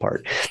defect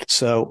part.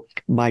 So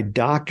my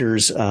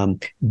doctors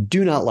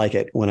do not like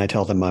it when I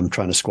tell them I'm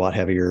trying to squat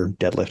heavy or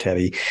deadlift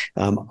heavy.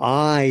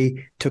 I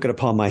took it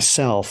upon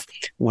myself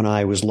when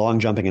I was long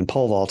jumping and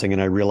pole vaulting, and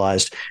I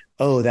realized,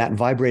 oh, that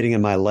vibrating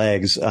in my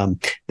legs,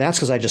 that's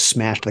because I just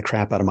smashed the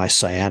crap out of my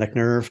sciatic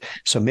nerve.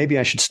 So maybe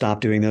I should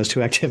stop doing those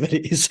two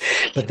activities.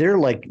 But they're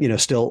like,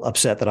 still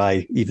upset that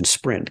I even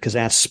sprint, because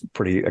that's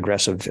pretty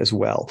aggressive as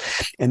well.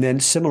 And then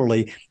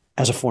similarly,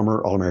 as a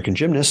former All-American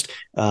gymnast,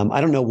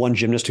 I don't know one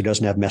gymnast who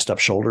doesn't have messed up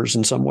shoulders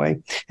in some way.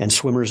 And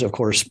swimmers, of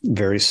course,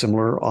 very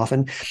similar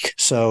often.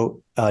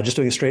 So just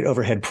doing a straight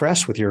overhead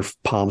press with your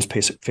palms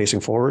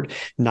facing forward,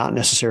 not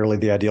necessarily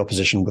the ideal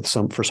position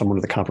for someone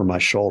with a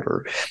compromised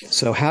shoulder.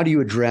 So how do you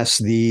address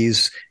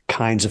these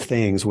kinds of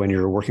things when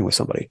you're working with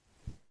somebody?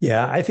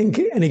 Yeah, I think,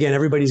 and again,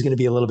 everybody's going to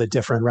be a little bit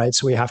different, right?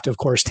 So we have to, of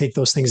course, take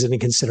those things into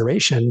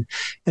consideration,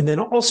 and then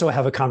also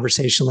have a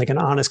conversation, like an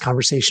honest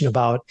conversation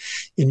about,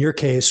 in your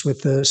case,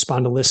 with the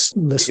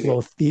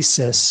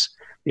spondylolisthesis.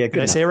 Yeah, did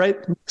I say it right?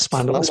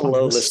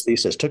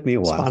 Spondylolisthesis. Took me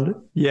a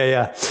while.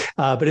 Yeah.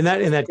 But in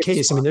that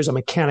case, I mean, there's a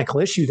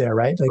mechanical issue there,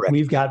 right? Like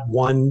We've got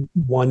one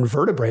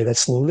vertebrae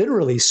that's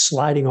literally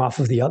sliding off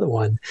of the other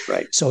one.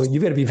 Right. So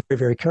you've got to be very,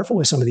 very careful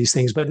with some of these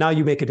things. But now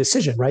you make a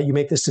decision, right? You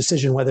make this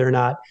decision whether or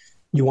not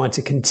you want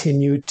to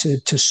continue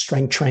to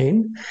strength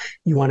train.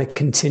 You want to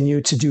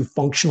continue to do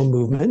functional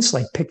movements,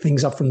 like pick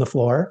things up from the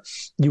floor.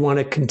 You want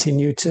to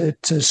continue to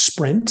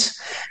sprint,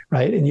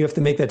 right? And you have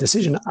to make that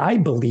decision. I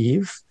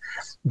believe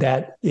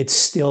that it's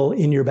still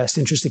in your best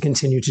interest to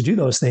continue to do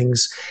those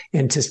things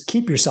and to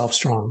keep yourself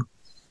strong.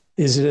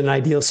 Is it an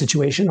ideal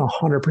situation?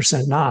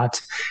 100% not.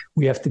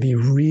 We have to be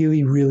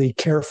really, really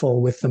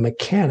careful with the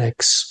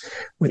mechanics,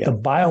 with the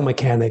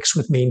biomechanics,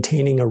 with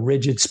maintaining a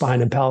rigid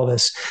spine and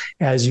pelvis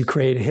as you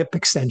create hip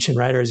extension,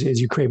 right? Or as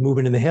you create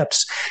movement in the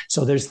hips.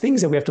 So there's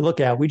things that we have to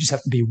look at. We just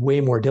have to be way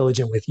more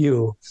diligent with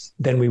you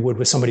than we would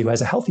with somebody who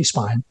has a healthy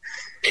spine.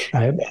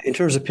 Right? In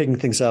terms of picking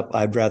things up,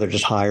 I'd rather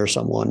just hire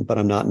someone, but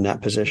I'm not in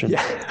that position.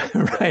 Yeah,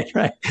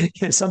 right.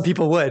 Yeah, some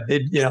people would.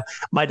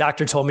 My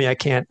doctor told me I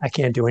can't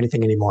do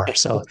anything anymore.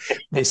 So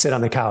they sit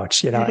on the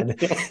couch, And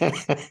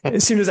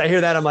as soon as I hear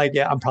that, I'm like,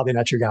 yeah, I'm probably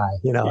not your guy,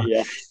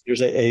 Yeah.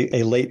 There's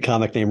a late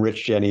comic named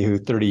Rich Jenny who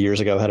 30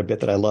 years ago had a bit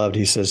that I loved.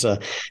 He says, I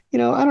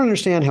don't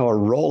understand how a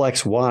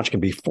Rolex watch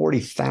can be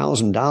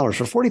 $40,000.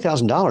 For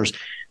 $40,000,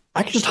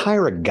 I could just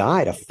hire a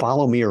guy to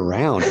follow me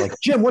around. Like,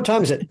 Jim, what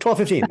time is it?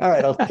 12:15. All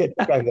right, I'll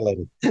drive you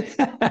later.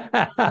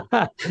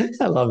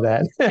 I love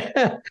that.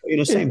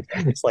 Same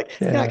thing. It's like,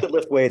 I could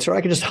lift weights, or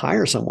I could just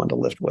hire someone to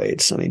lift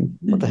weights. I mean,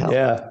 what the hell?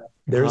 Yeah.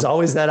 There's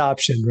always that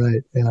option,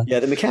 right? Yeah.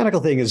 The mechanical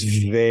thing is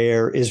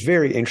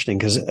very interesting,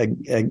 because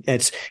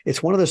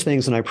it's one of those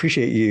things, and I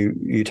appreciate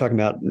you talking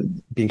about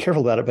being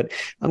careful about it. But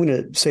I'm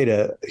going to say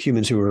to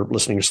humans who are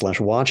listening /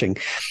 watching,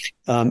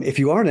 if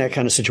you are in that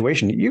kind of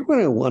situation, you're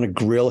going to want to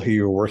grill who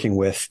you're working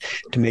with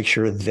to make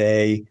sure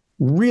they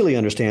really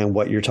understand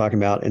what you're talking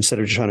about, instead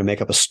of just trying to make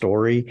up a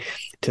story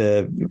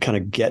to kind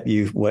of get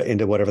you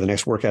into whatever the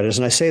next workout is.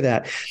 And I say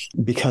that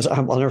because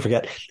I'll never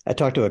forget, I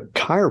talked to a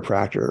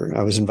chiropractor.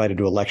 I was invited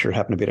to a lecture,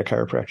 happened to be at a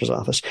chiropractor's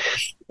office.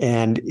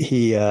 And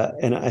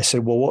and I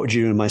said, well, what would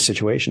you do in my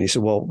situation? He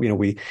said, well,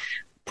 we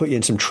put you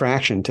in some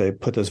traction to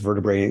put those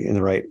vertebrae in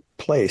the right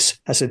place.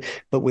 I said,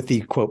 but with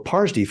the quote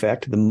pars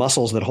defect, the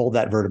muscles that hold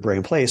that vertebrae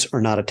in place are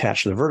not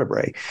attached to the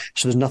vertebrae.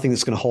 So there's nothing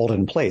that's going to hold it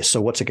in place.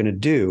 So what's it going to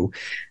do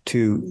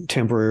to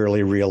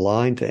temporarily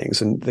realign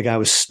things? And the guy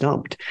was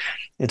stumped.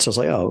 And so I was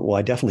like, oh, well,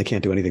 I definitely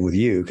can't do anything with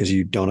you because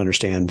you don't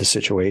understand the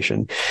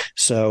situation.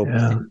 So,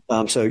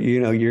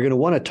 you're going to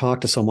want to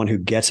talk to someone who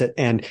gets it.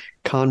 And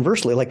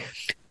conversely, like,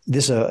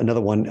 this is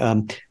another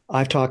one.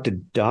 I've talked to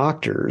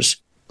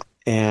doctors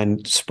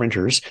and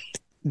sprinters.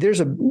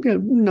 There's a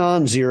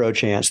non-zero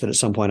chance that at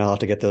some point I'll have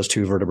to get those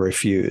two vertebrae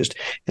fused.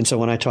 And so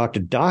when I talk to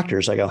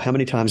doctors, I go, how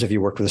many times have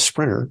you worked with a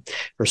sprinter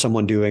or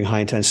someone doing high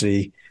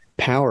intensity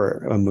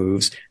power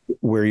moves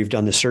where you've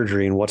done the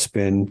surgery and what's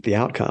been the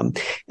outcome?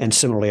 And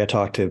similarly, I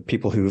talk to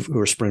people who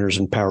are sprinters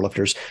and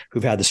powerlifters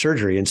who've had the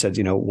surgery and said,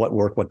 what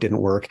worked, what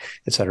didn't work,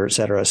 et cetera, et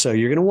cetera. So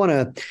you're going to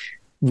want to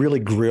really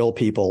grill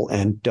people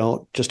and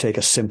don't just take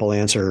a simple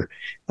answer.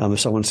 If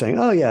someone's saying,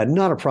 oh yeah,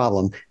 not a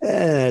problem,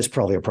 it's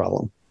probably a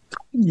problem.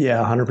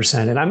 Yeah,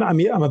 100%. And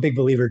I'm a big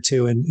believer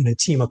too in a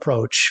team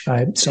approach.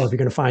 Right? So if you're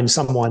going to find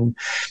someone,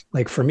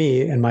 like for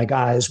me and my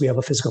guys, we have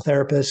a physical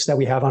therapist that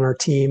we have on our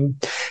team.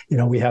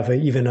 We have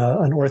even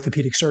an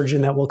orthopedic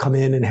surgeon that will come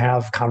in and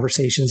have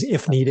conversations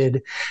if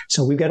needed.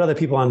 So we've got other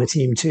people on the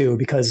team too,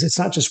 because it's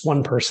not just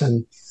one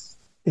person.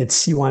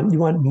 It's you want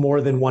more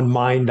than one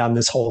mind on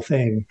this whole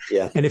thing.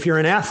 Yeah. And if you're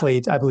an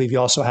athlete, I believe you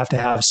also have to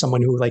have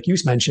someone who, like you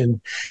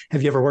mentioned,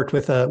 have you ever worked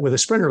with a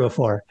sprinter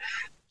before?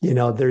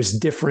 There's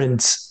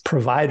different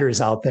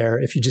providers out there.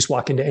 If you just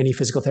walk into any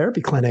physical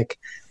therapy clinic,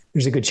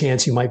 there's a good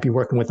chance you might be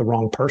working with the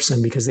wrong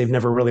person because they've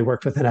never really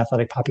worked with an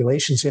athletic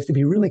population. So you have to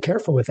be really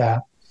careful with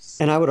that.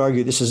 And I would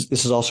argue this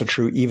is also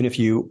true even if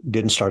you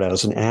didn't start out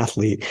as an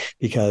athlete,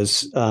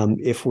 because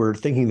if we're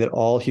thinking that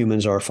all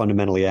humans are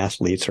fundamentally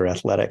athletes or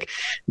athletic,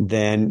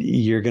 then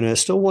you're going to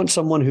still want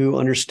someone who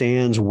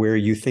understands where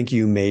you think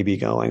you may be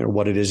going or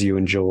what it is you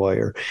enjoy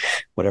or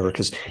whatever.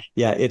 Because,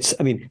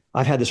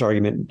 I've had this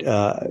argument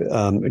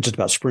just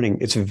about sprinting.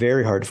 It's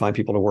very hard to find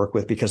people to work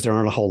with because there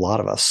aren't a whole lot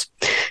of us.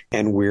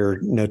 And we're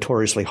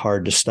notoriously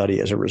hard to study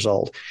as a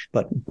result.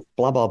 But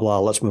blah, blah, blah,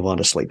 let's move on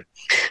to sleep.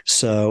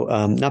 So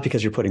not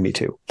because you're putting me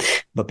to,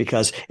 but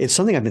because it's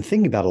something I've been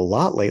thinking about a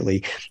lot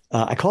lately.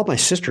 I called my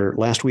sister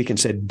last week and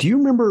said, do you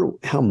remember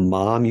how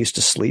mom used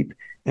to sleep?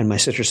 And my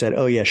sister said,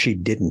 oh, yeah, she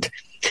didn't.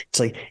 It's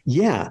like,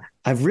 yeah,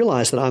 I've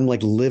realized that I'm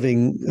like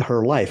living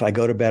her life. I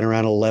go to bed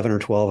around 11 or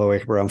 12. I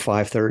wake up around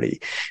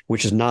 5:30,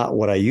 which is not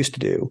what I used to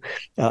do.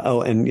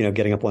 And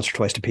getting up once or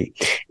twice to pee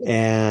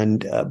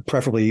and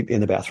preferably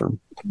in the bathroom.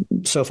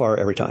 So far,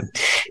 every time.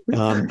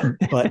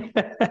 But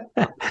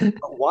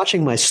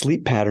watching my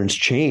sleep patterns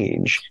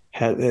change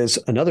has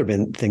another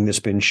thing that's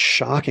been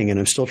shocking. And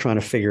I'm still trying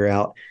to figure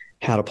out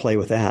how to play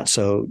with that.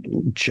 So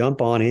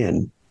jump on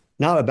in.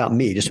 Not about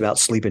me, just about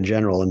sleep in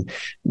general and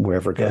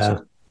wherever it goes. Yeah.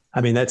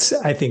 I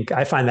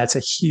find that's a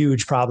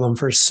huge problem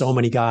for so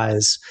many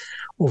guys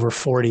over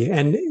 40.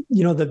 And,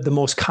 the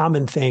most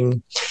common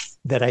thing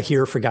that I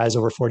hear for guys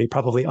over 40,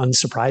 probably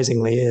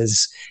unsurprisingly,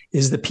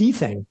 is the pee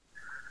thing.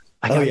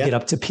 I got to get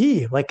up to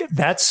pee. Like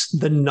that's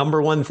the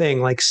number one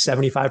thing, like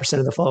 75%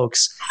 of the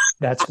folks,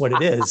 that's what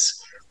it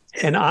is.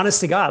 And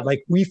honest to God,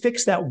 like we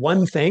fix that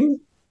one thing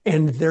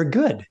and they're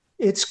good.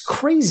 It's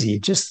crazy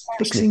just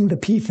fixing the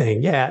pee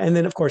thing. Yeah. And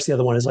then of course the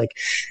other one is like,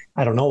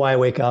 I don't know why I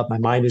wake up. My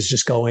mind is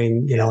just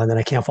going, and then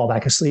I can't fall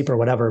back asleep or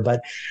whatever. But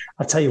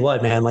I'll tell you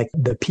what, man, like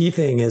the pee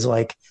thing is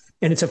like,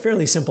 and it's a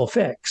fairly simple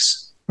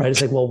fix, right?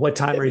 It's like, well, what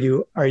time are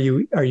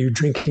you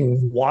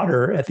drinking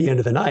water at the end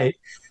of the night?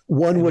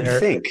 One would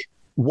think.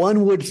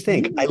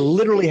 I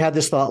literally had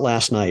this thought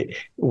last night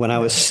when I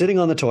was sitting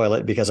on the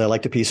toilet because I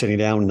like to pee sitting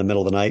down in the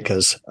middle of the night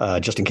because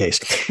just in case,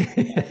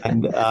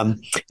 and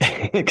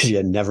because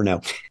you never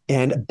know.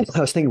 And I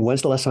was thinking,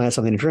 when's the last time I had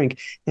something to drink?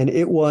 And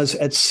it was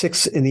at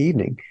 6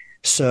 p.m.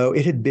 So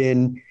it had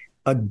been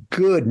a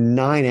good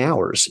 9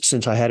 hours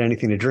since I had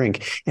anything to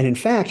drink. And in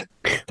fact,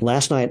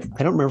 last night,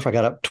 I don't remember if I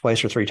got up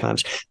twice or three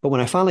times, but when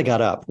I finally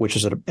got up, which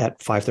was at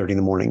 5:30 in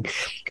the morning,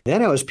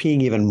 then I was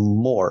peeing even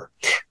more,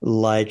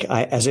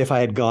 as if I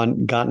had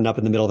gotten up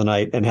in the middle of the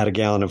night and had a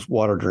gallon of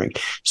water to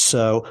drink.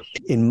 So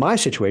in my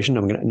situation,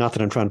 not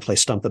that I'm trying to play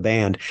stump the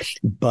band,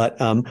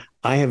 but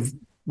I have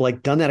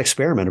done that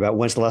experiment about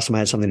when's the last time I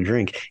had something to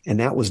drink. And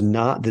that was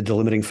not the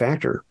delimiting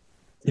factor.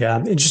 Yeah,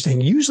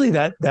 interesting. Usually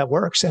that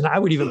works. And I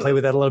would even play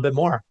with that a little bit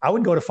more. I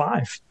would go to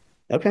 5.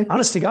 Okay.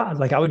 Honest to God,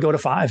 I would go to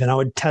 5 and I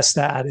would test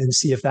that and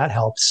see if that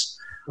helps.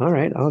 All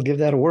right. I'll give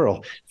that a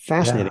whirl.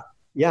 Fascinating.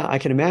 Yeah, I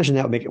can imagine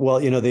that would make it. Well,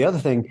 the other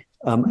thing,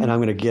 and I'm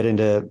going to get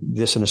into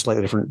this in a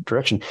slightly different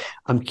direction.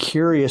 I'm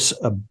curious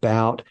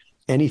about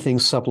anything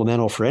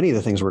supplemental for any of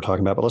the things we're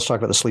talking about, but let's talk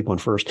about the sleep one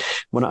first.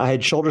 When I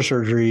had shoulder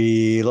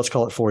surgery, let's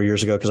call it 4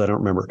 years ago, because I don't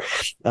remember.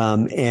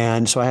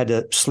 And so I had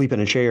to sleep in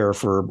a chair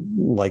for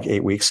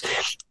 8 weeks.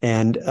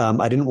 And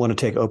I didn't want to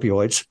take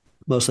opioids,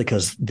 mostly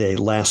because they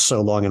last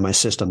so long in my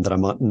system that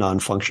I'm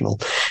non-functional.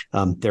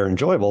 They're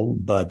enjoyable,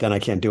 but then I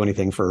can't do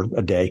anything for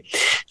a day.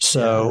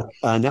 So,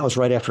 and that was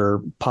right after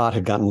pot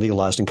had gotten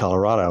legalized in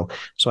Colorado.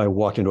 So I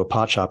walked into a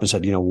pot shop and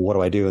said, what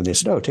do I do? And they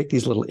said, oh, take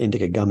these little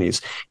indica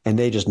gummies. And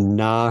they just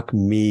knock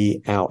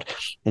me out.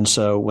 And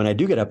so when I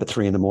do get up at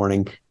 3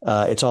 a.m,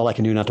 it's all I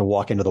can do not to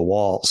walk into the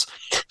walls.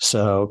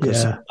 So,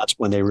 because that's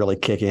when they really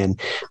kick in.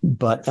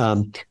 But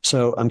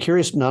so I'm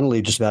curious not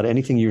only just about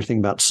anything you're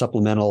thinking about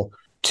supplemental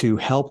to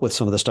help with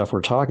some of the stuff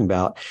we're talking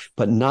about.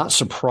 But not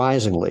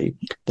surprisingly,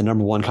 the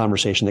number one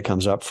conversation that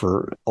comes up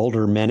for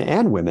older men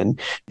and women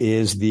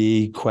is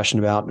the question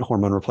about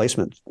hormone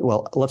replacement.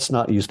 Well, let's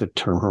not use the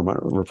term hormone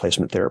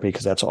replacement therapy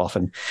because that's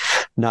often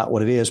not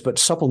what it is, but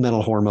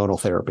supplemental hormonal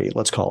therapy.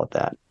 Let's call it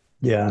that.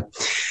 Yeah.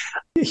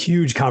 A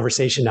huge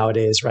conversation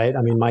nowadays, right?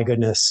 I mean, my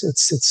goodness,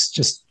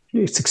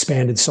 it's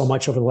expanded so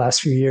much over the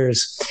last few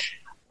years.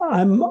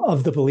 I'm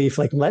of the belief,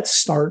 like, let's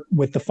start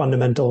with the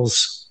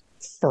fundamentals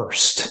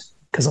first,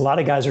 because a lot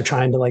of guys are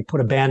trying to like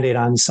put a Band-Aid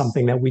on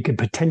something that we could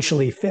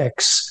potentially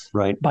fix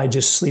by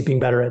just sleeping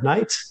better at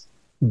night,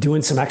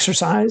 doing some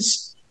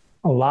exercise.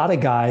 A lot of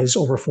guys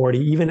over 40,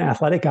 even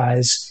athletic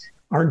guys,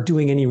 aren't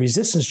doing any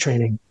resistance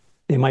training.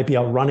 They might be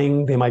out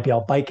running, they might be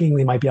out biking,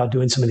 they might be out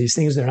doing some of these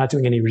things. They're not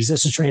doing any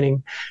resistance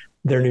training.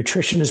 Their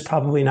nutrition is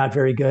probably not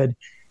very good.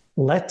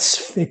 Let's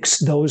fix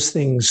those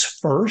things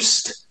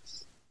first.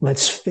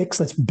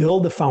 Let's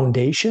build the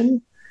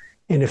foundation.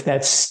 And if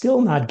that's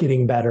still not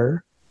getting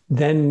better,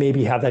 then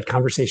maybe have that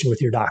conversation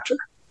with your doctor.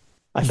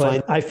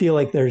 I feel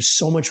like there's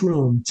so much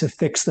room to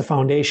fix the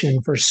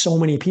foundation for so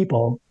many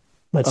people.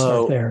 Let's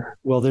start there.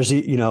 Well,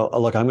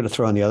 look, I'm going to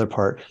throw in the other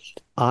part.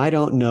 I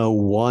don't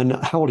know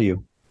how old are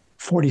you?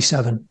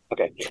 47.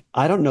 Okay.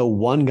 I don't know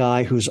one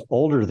guy who's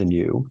older than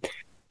you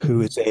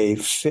who is a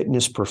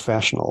fitness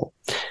professional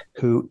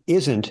who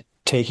isn't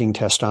taking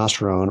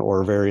testosterone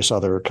or various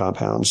other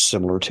compounds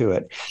similar to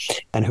it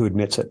and who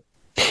admits it.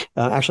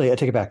 Actually, I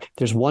take it back.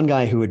 There's one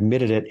guy who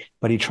admitted it,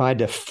 but he tried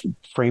to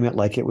frame it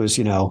like it was,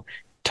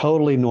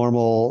 totally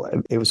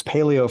normal. It was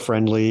paleo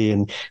friendly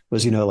and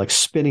was, like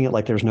spinning it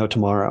like there's no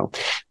tomorrow.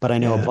 But I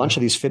know a bunch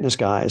of these fitness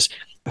guys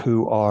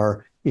who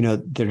are,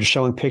 they're just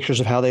showing pictures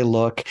of how they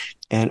look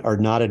and are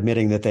not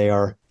admitting that they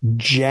are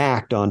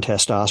jacked on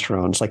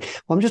testosterone. It's like,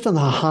 well, I'm just on the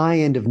high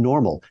end of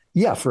normal.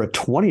 Yeah, for a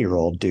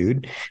 20-year-old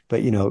dude.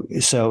 But,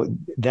 so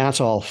that's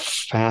all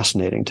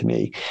fascinating to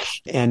me.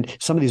 And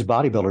some of these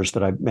bodybuilders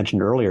that I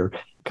mentioned earlier,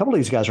 a couple of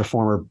these guys are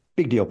former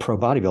big deal pro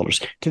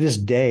bodybuilders. To this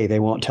day, they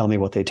won't tell me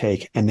what they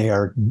take. And they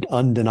are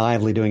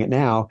undeniably doing it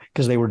now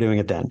because they were doing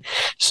it then.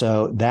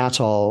 So that's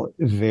all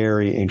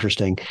very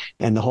interesting.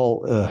 And the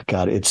whole,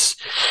 that's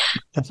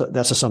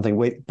something.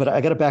 Wait, but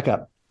I got to back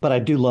up. But I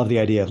do love the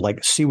idea of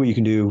like, see what you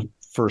can do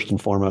first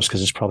and foremost,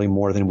 because it's probably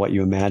more than what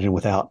you imagine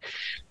without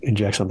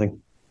inject something.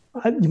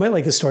 You might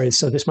like the story.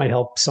 So this might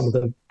help some of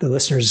the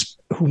listeners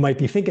who might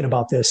be thinking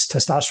about this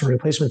testosterone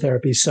replacement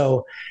therapy.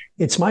 So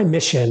it's my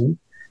mission,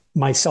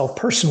 myself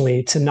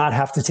personally, to not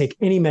have to take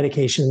any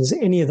medications,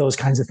 any of those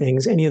kinds of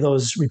things, any of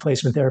those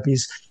replacement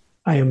therapies.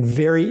 I am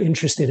very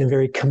interested and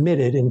very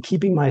committed in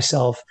keeping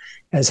myself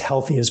as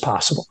healthy as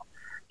possible.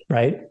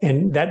 Right.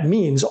 And that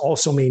means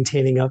also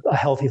maintaining a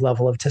healthy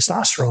level of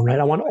testosterone. Right.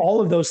 I want all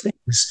of those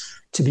things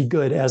to be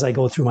good as I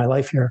go through my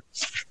life here.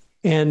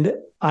 And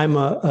I'm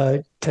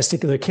a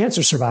testicular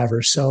cancer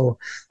survivor. So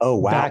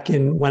back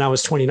when I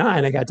was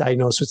 29, I got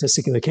diagnosed with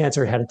testicular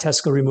cancer, had a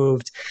testicle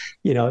removed,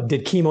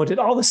 did chemo, did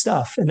all the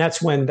stuff. And that's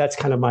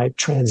kind of my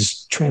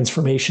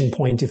transformation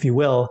point, if you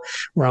will,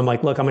 where I'm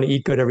like, look, I'm going to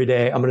eat good every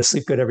day. I'm going to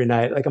sleep good every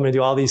night. Like I'm going to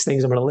do all these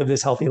things. I'm going to live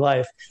this healthy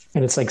life.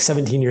 And it's like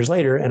 17 years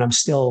later, and I'm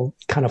still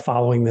kind of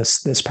following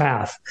this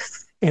path.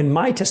 And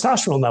my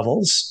testosterone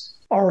levels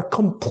are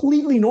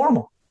completely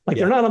normal. Like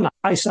they're not on the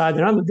high side.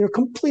 They're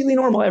completely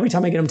normal every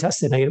time I get them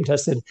tested. I get them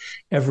tested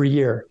every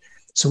year.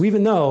 So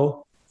even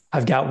though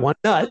I've got one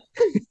nut,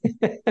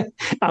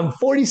 I'm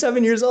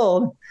 47 years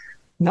old,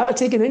 not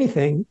taking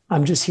anything.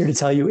 I'm just here to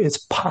tell you it's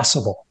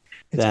possible.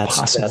 It's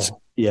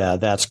possible.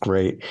 That's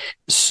great.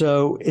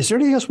 So is there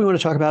anything else we want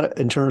to talk about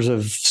in terms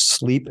of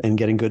sleep and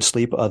getting good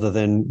sleep other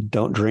than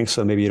don't drink?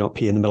 So maybe you don't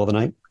pee in the middle of the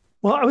night?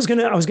 Well, I was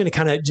gonna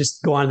kind of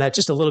just go on that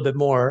just a little bit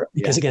more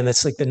because again,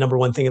 that's like the number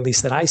one thing, at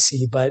least that I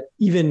see. But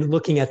even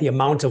looking at the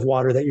amount of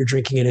water that you're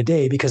drinking in a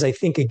day, because I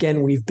think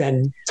again, we've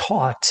been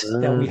taught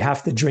that we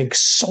have to drink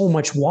so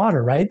much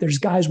water, right? There's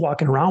guys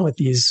walking around with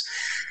these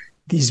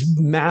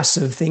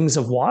massive things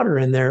of water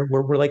in there.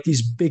 We're like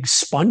these big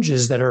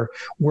sponges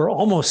we're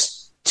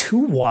almost too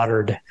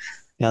watered.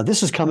 Now,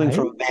 this is coming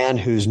from a man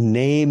whose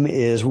name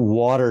is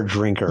Water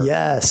Drinker.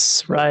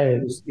 Yes,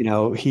 right.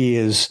 He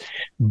is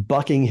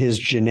bucking his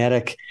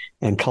genetic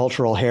and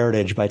cultural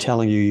heritage by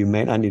telling you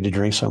may not need to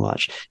drink so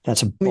much.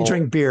 Let me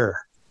drink beer.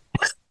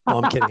 Oh,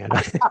 I'm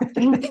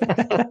kidding.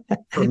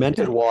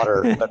 Fermented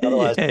water. But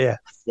otherwise,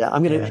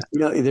 I'm going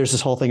to, there's this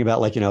whole thing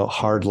about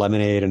hard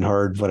lemonade and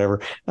hard whatever.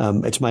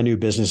 It's my new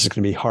business. It's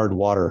going to be hard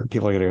water.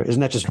 People are going to go,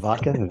 isn't that just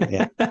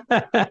vodka?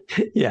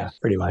 Yeah,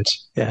 pretty much.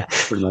 Yeah,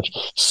 pretty much.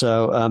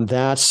 So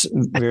that's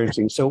very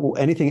interesting. So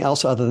anything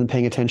else other than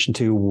paying attention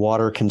to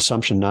water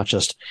consumption, not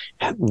just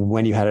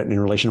when you had it in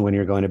relation to when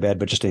you're going to bed,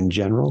 but just in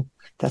general?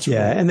 That's right.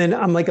 And then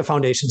I'm like a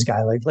foundations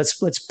guy. Like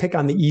let's pick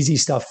on the easy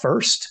stuff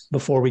first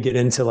before we get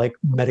into like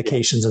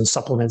medications and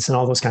supplements and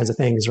all those kinds of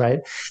things,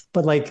 right?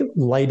 But like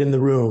light in the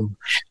room,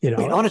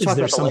 is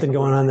there something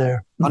going on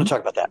there? I want to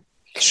talk about that.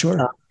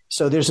 Sure.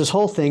 So there's this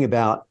whole thing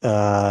about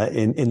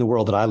in the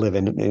world that I live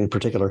in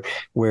particular,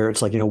 where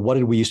it's like, what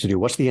did we used to do?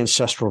 What's the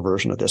ancestral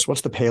version of this?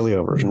 What's the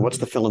paleo version? What's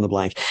the fill in the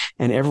blank?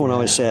 And everyone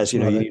always says, you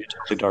need a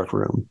totally dark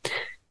room.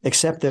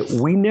 Except that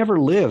we never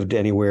lived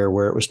anywhere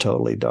where it was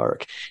totally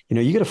dark.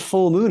 You get a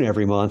full moon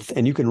every month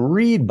and you can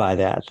read by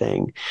that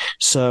thing.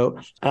 So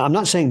I'm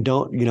not saying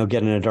don't,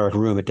 get in a dark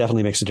room. It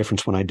definitely makes a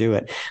difference when I do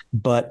it.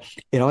 But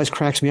it always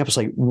cracks me up. It's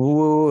like,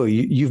 whoa,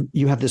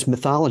 you have this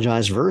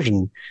mythologized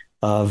version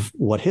of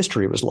what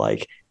history was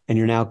like. And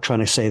you're now trying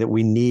to say that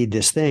we need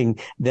this thing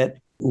that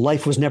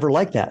life was never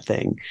like that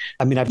thing.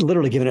 I mean, I've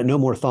literally given it no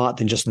more thought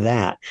than just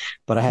that,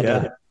 but I had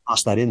to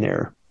toss that in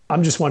there.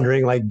 I'm just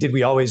wondering, did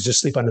we always just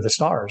sleep under the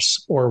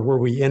stars, or were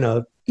we in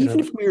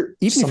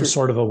some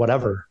sort of a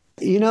whatever?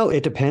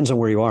 It depends on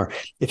where you are.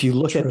 If you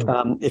look at,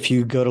 if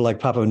you go to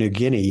Papua New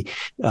Guinea,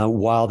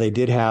 while they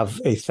did have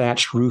a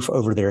thatched roof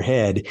over their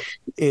head,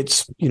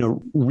 it's,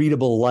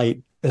 readable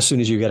light as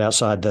soon as you get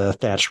outside the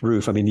thatched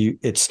roof. I mean,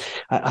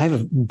 I have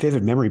a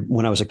vivid memory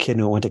when I was a kid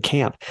and I went to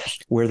camp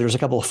where there's a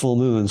couple of full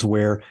moons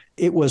where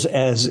it was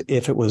as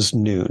if it was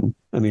noon.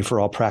 I mean,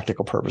 for all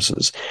practical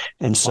purposes.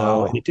 And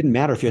so it didn't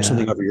matter if you had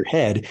something over your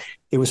head,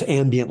 it was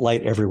ambient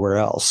light everywhere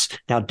else.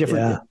 Now,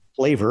 different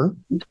flavor,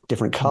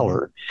 different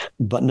color,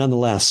 but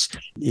nonetheless,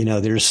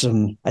 there's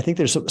some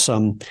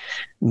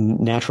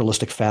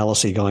naturalistic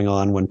fallacy going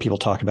on when people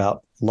talk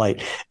about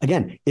light.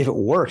 Again, if it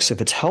works,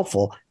 if it's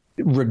helpful,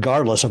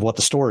 regardless of what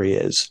the story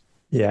is.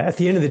 Yeah. At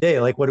the end of the day,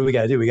 what do we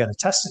got to do? We got to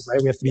test it, right?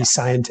 We have to be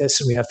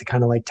scientists and we have to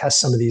kind of test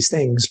some of these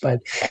things, but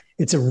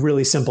it's a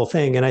really simple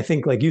thing. And I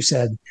think, like you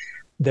said,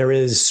 there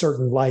is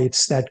certain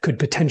lights that could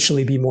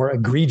potentially be more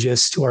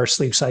egregious to our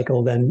sleep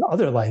cycle than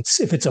other lights.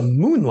 If it's a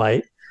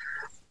moonlight,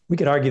 we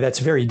could argue that's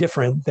very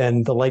different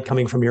than the light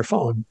coming from your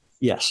phone.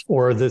 Yes.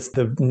 Or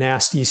the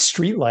nasty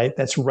street light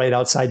that's right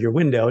outside your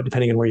window,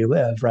 depending on where you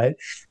live, right?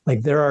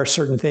 There are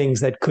certain things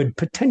that could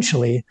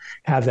potentially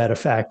have that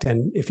effect.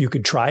 And if you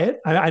could try it,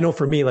 I know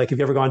for me, if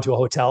you've ever gone to a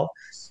hotel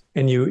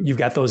and you've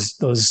got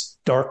those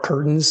dark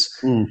curtains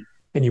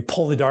and you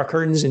pull the dark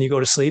curtains and you go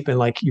to sleep and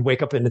you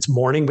wake up and it's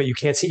morning, but you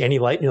can't see any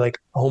light and you're like,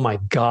 oh my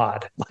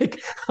God,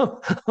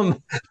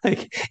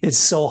 it's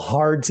so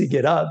hard to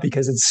get up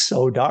because it's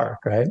so dark,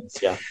 right?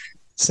 Yeah.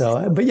 So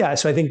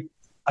I think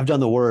I've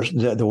done the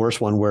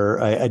worst one where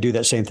I do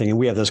that same thing, and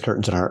we have those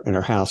curtains in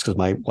our house because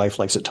my wife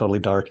likes it totally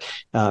dark.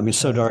 It's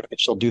so dark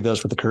that she'll do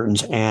those with the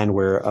curtains and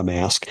wear a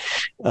mask.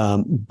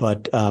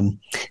 But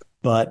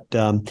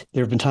there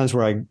have been times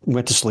where I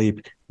went to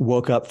sleep,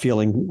 woke up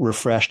feeling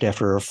refreshed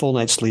after a full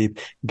night's sleep,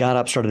 got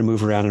up, started to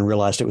move around, and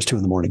realized it was 2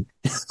 a.m.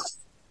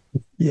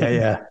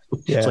 Yeah.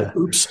 It's like,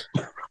 oops.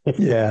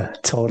 Yeah,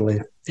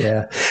 totally.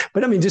 Yeah.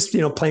 But I mean, just,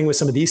 playing with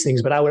some of these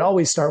things, but I would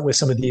always start with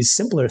some of these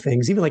simpler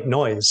things, even like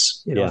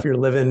noise. If you're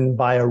living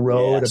by a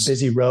road, a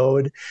busy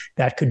road,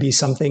 that could be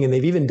something. And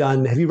they've even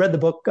done, have you read the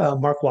book,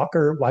 Mark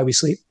Walker, Why We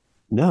Sleep?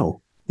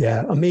 No.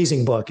 Yeah.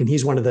 Amazing book. And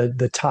he's one of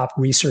the top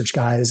research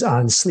guys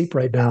on sleep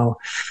right now.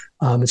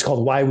 It's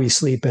called Why We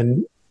Sleep.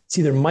 And it's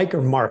either Mike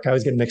or Mark. I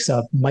always get mixed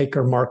up, Mike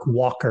or Mark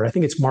Walker. I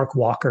think it's Mark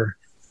Walker,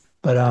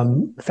 but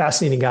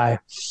fascinating guy.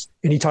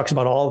 And he talks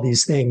about all of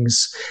these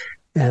things.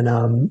 And,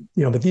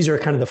 but these are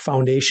kind of the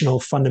foundational,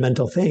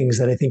 fundamental things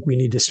that I think we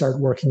need to start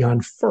working on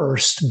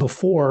first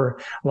before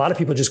a lot of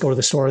people just go to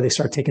the store, they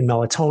start taking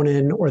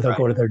melatonin, or they'll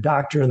go to their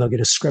doctor and they'll get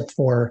a script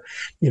for,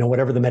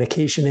 whatever the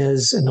medication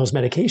is. And those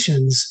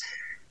medications,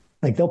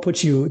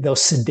 they'll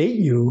sedate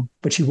you,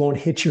 but you won't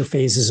hit your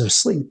phases of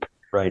sleep.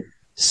 Right.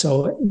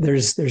 So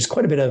there's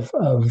quite a bit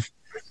of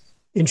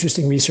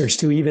interesting research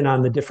too, even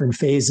on the different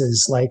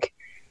phases.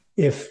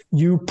 If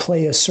you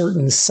play a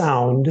certain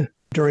sound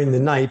during the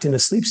night in a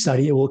sleep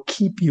study, it will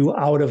keep you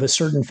out of a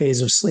certain phase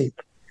of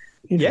sleep.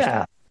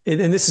 Yeah.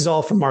 And this is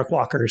all from Mark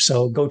Walker.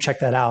 So go check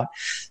that out.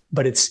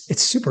 But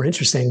it's super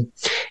interesting.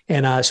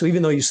 And so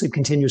even though you sleep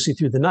continuously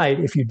through the night,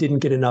 if you didn't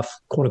get enough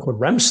quote unquote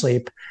REM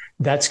sleep,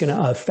 that's going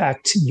to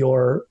affect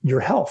your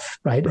health,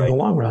 right? In the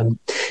long run.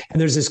 And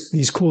there's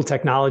these cool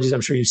technologies.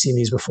 I'm sure you've seen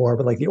these before,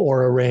 but the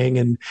Oura Ring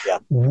and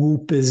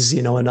Whoop is,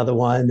 another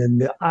one.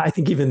 And I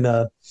think even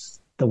the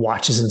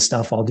watches and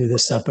stuff all do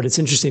this stuff, but it's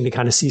interesting to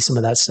kind of see some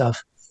of that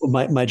stuff.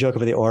 My joke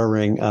about the Oura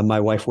Ring, my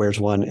wife wears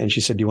one and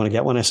she said, do you want to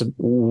get one? I said,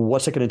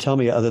 what's it going to tell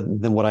me other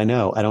than what I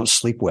know? I don't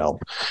sleep well.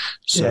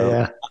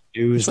 So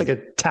it's like a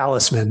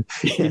talisman.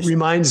 Yes. It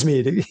reminds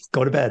me to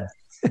go to bed.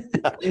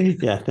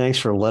 Yeah. Thanks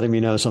for letting me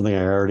know something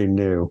I already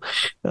knew.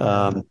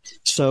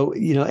 So,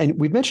 and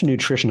we've mentioned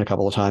nutrition a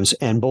couple of times,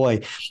 and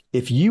boy,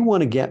 if you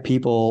want to get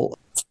people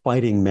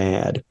fighting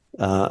mad,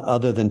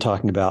 other than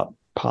talking about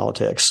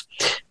politics,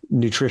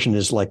 nutrition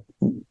is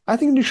I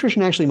think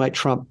nutrition actually might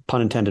trump,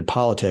 pun intended,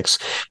 politics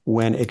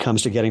when it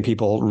comes to getting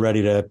people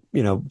ready to,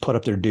 put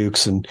up their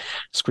dukes and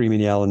scream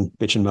and yell and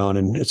bitch and moan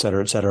and et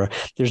cetera, et cetera.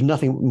 There's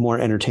nothing more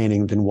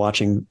entertaining than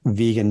watching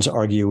vegans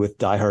argue with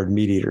diehard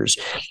meat eaters,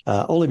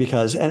 only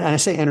because, and I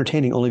say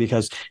entertaining only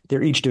because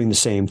they're each doing the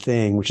same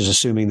thing, which is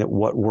assuming that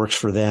what works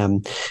for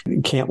them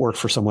can't work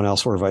for someone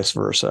else or vice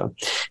versa.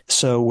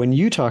 So when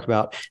you talk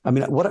about,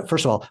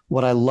 first of all,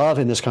 what I love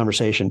in this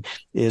conversation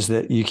is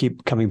that you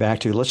keep coming back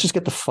to, let's just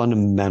get the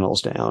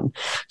fundamentals down.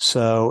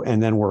 So,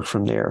 and then work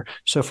from there.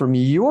 So from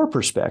your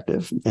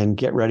perspective, and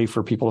get ready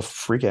for people to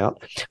freak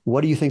out,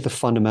 what do you think the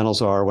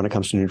fundamentals are when it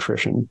comes to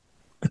nutrition?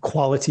 The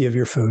quality of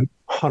your food,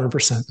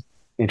 100%.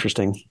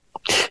 Interesting.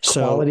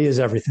 So quality is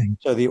everything.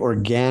 So the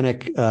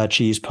organic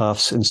cheese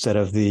puffs instead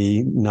of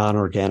the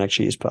non-organic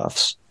cheese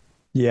puffs.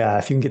 Yeah.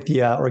 If you can get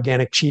the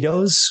organic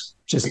Cheetos,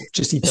 just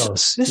eat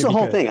those. This is the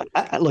whole thing.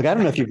 Look, I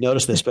don't know if you've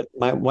noticed this, but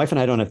my wife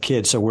and I don't have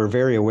kids, so we're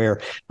very aware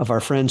of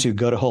our friends who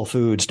go to Whole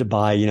Foods to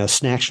buy,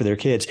 snacks for their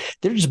kids.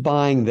 They're just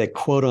buying the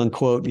quote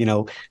unquote,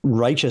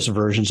 righteous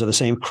versions of the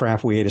same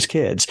crap we ate as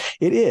kids.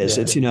 It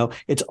is. Yeah.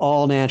 It's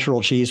all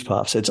natural cheese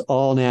puffs. It's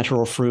all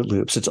natural Fruit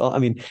Loops.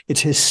 It's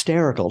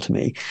hysterical to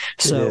me.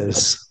 So, it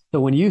is.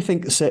 So when you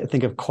think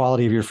of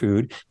quality of your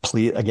food,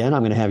 please, again,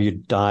 I'm going to have you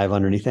dive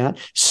underneath that.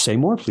 Say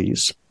more,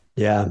 please.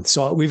 Yeah.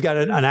 So we've got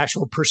an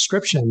actual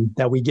prescription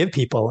that we give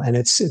people, and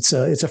it's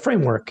a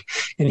framework.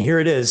 And here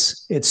it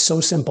is. It's so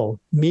simple: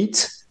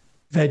 meat,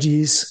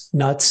 veggies,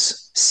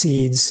 nuts,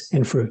 seeds,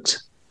 and fruit.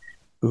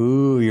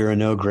 Ooh, you're a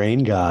no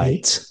grain guy.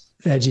 Meat,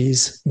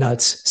 veggies,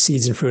 nuts,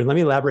 seeds, and fruit. Let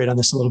me elaborate on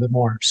this a little bit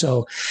more.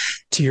 So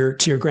to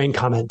your grain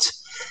comment.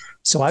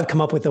 So I've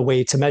come up with a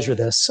way to measure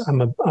this. I'm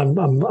a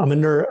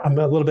nerd. I'm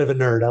a little bit of a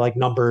nerd. I like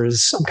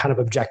numbers. I'm kind of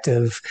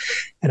objective,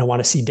 and I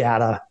want to see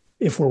data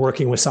if we're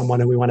working with someone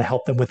and we want to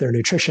help them with their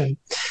nutrition.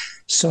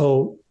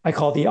 So I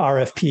call it the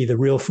RFP, the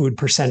real food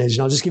percentage.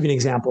 And I'll just give you an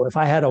example. If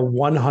I had a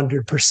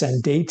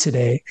 100% day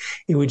today,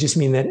 it would just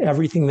mean that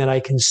everything that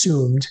I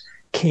consumed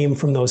came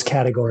from those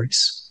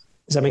categories.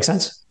 Does that make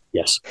sense?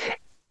 Yes.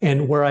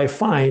 And where I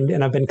find,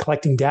 and I've been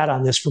collecting data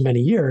on this for many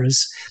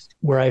years,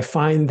 where I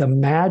find the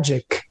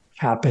magic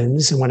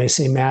happens. And when I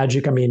say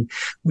magic, I mean,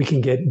 we can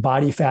get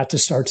body fat to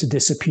start to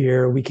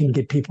disappear. We can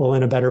get people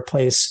in a better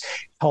place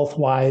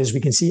health-wise.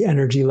 We can see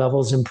energy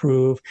levels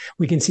improve.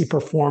 We can see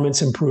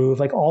performance improve.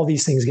 Like all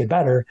these things get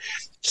better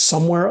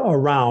somewhere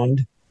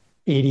around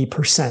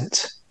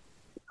 80%.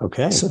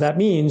 Okay. So that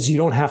means you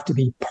don't have to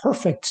be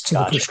perfect to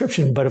the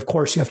prescription, but of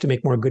course you have to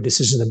make more good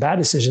decisions than bad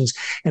decisions.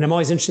 And I'm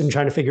always interested in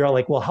trying to figure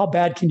out how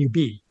bad can you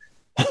be?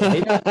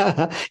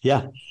 Right?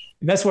 Yeah.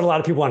 And that's what a lot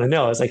of people want to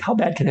know is how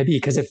bad can I be?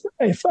 Because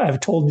if I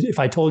told you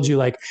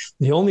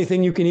the only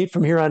thing you can eat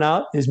from here on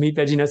out is meat,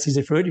 veggie, nuts, seeds,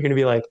 and fruit, you're going to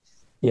be like,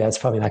 yeah, it's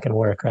probably not going to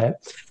work, right?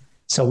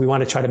 So we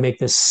want to try to make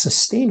this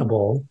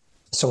sustainable.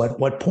 So at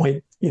what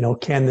point,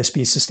 can this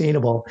be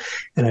sustainable?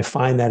 And I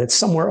find that it's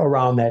somewhere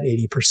around that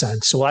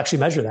 80%. So we'll actually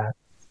measure that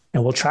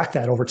and we'll track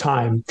that over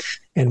time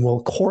and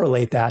we'll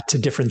correlate that to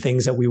different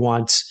things that we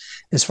want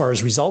as far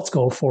as results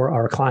go for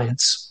our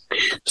clients.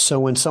 So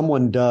when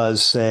someone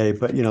does say,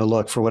 but,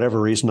 look, for whatever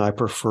reason, I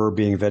prefer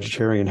being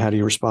vegetarian, how do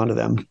you respond to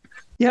them?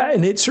 Yeah,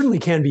 and it certainly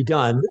can be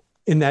done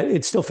in that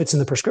it still fits in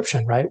the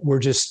prescription, right? We're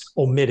just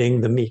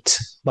omitting the meat,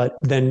 but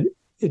then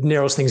it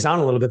narrows things down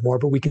a little bit more,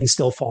 but we can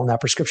still fall in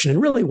that prescription.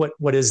 And really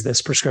what is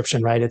this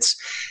prescription, right? It's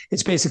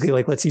basically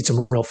let's eat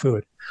some real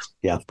food.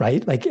 Yeah.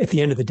 Right? At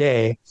the end of the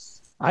day,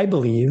 I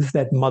believe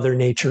that Mother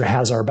Nature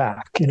has our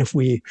back. And if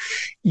we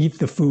eat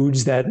the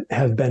foods that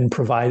have been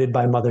provided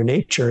by Mother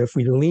Nature, if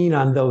we lean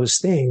on those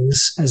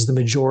things as the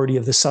majority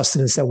of the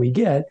sustenance that we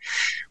get,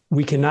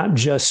 we can not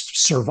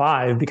just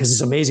survive, because it's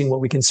amazing what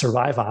we can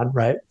survive on,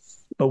 right?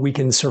 But we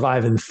can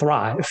survive and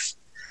thrive.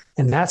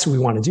 And that's what we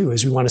want to do,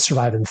 is we want to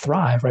survive and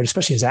thrive, right?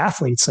 Especially as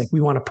athletes, we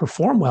want to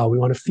perform well. We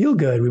want to feel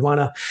good. We want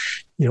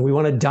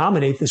to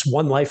dominate this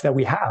one life that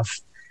we have.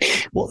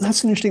 Well,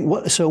 that's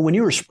interesting. So when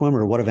you were a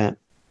swimmer, what event?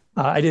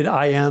 I did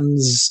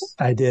IMs.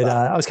 I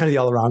was kind of the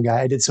all around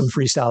guy. I did some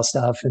freestyle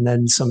stuff and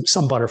then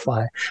some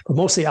butterfly, but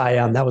mostly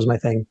IM. That was my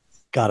thing.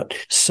 Got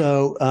it.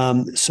 So,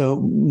 it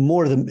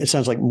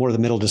sounds like more of the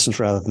middle distance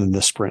rather than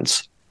the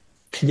sprints.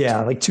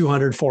 Yeah.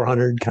 200,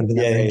 400 kind of in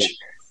that range.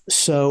 Yeah.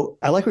 So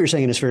I like what you're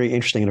saying. And it's very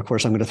interesting. And of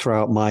course I'm going to throw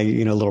out my,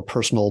 little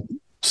personal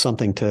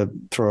something to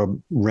throw a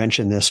wrench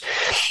in this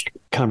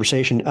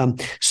conversation.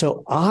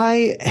 So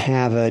I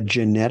have a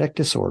genetic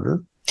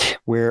disorder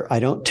where I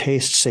don't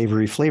taste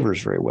savory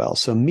flavors very well.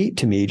 So meat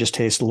to me just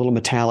tastes a little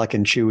metallic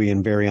and chewy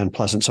and very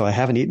unpleasant. So I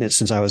haven't eaten it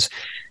since I was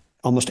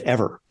almost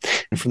ever.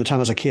 And from the time I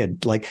was a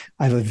kid, I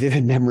have a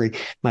vivid memory.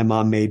 My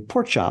mom made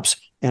pork chops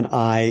and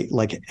I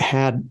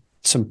had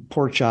some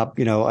pork chop,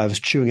 I was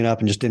chewing it up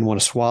and just didn't want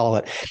to swallow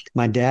it.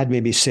 My dad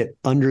made me sit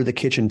under the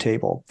kitchen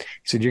table. He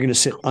said, you're going to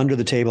sit under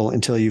the table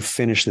until you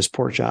finish this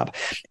pork chop.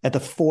 At the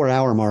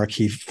 4-hour mark,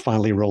 he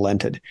finally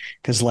relented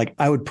because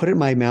I would put it in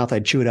my mouth,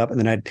 I'd chew it up and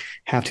then I'd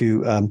have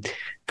to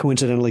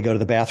coincidentally go to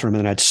the bathroom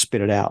and then I'd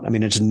spit it out. I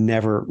just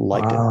never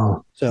liked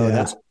it. So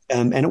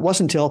And it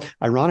wasn't until,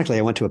 ironically,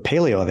 I went to a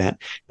paleo event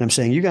and I'm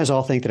saying, you guys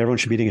all think that everyone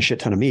should be eating a shit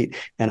ton of meat.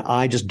 And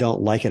I just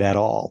don't like it at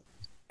all.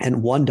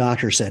 And one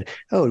doctor said,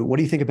 oh, what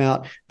do you think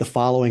about the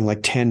following like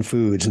 10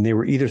 foods? And they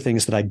were either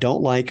things that I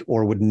don't like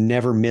or would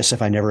never miss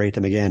if I never ate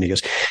them again. He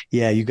goes,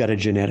 yeah, you've got a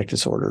genetic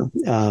disorder.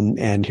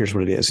 And here's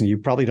what it is. And you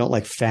probably don't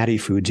like fatty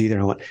foods either.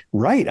 And I went,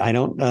 right. I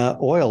don't,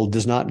 oil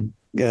does not,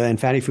 and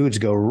fatty foods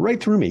go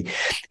right through me.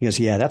 He goes,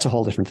 yeah, that's a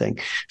whole different thing.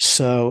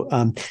 So,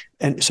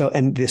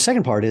 and the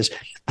second part is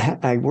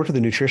I worked with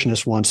a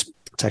nutritionist once.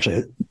 It's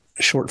actually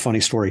a short, funny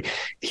story.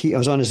 I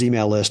was on his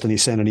email list and he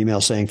sent an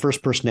email saying,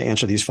 first person to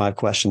answer these 5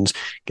 questions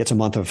gets a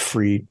month of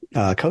free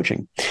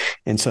coaching.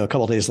 And so a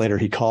couple of days later,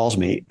 he calls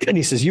me and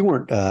he says, you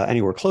weren't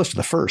anywhere close to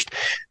the first,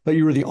 but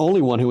you were the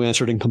only one who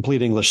answered in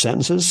complete English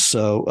sentences.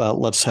 So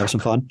let's have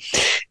some fun.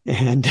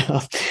 And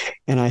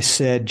I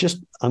said,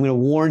 I'm going to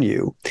warn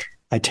you,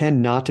 I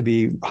tend not to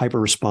be hyper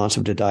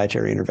responsive to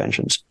dietary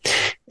interventions.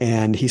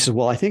 And he said,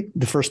 well, I think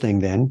the first thing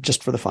then,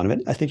 just for the fun of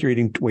it, I think you're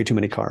eating way too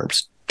many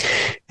carbs.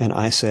 And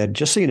I said,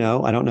 just so you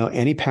know, I don't know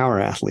any power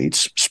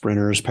athletes,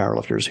 sprinters,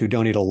 powerlifters who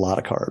don't eat a lot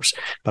of carbs,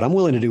 but I'm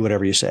willing to do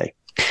whatever you say.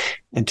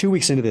 And 2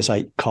 weeks into this,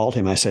 I called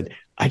him. I said,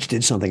 I just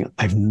did something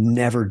I've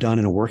never done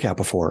in a workout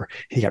before.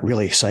 He got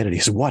really excited. He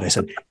said, what? I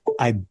said,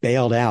 I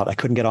bailed out. I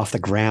couldn't get off the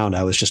ground.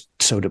 I was just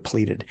so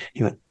depleted.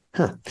 He went,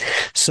 huh.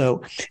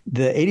 So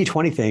the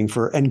 80-20 thing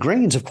and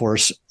grains, of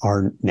course,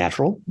 are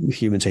natural.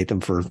 Humans ate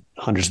them for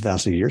hundreds of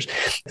thousands of years.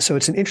 So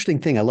it's an interesting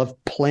thing. I love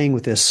playing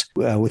with this,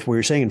 with what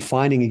you're saying and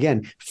finding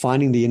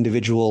the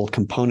individual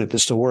component that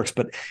still works.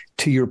 But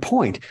to your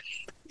point,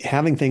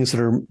 having things that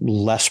are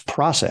less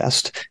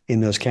processed in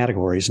those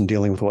categories and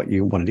dealing with what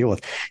you want to deal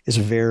with is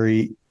a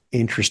very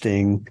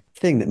interesting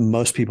thing that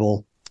most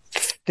people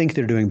think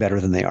they're doing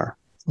better than they are.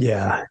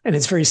 Yeah. And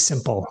it's very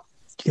simple.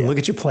 You can look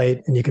at your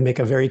plate and you can make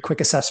a very quick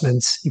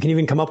assessment. You can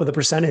even come up with a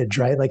percentage,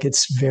 right? Like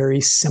it's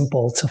very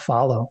simple to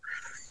follow.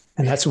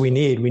 And that's what we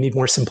need. We need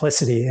more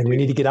simplicity and we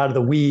need to get out of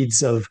the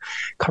weeds of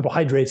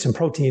carbohydrates and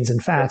proteins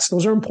and fats.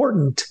 Those are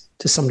important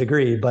to some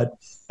degree, but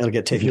it'll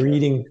get taken. If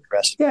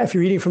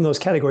you're eating from those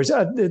categories,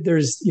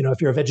 there's,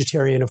 if you're a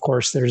vegetarian, of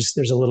course, there's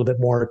a little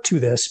bit more to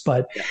this,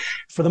 but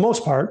for the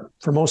most part,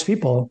 for most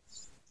people,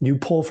 you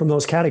pull from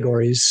those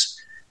categories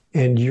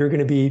and you're going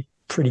to be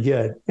pretty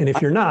good. And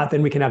if you're not,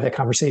 then we can have that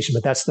conversation,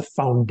 but that's the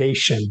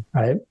foundation,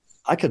 right?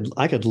 I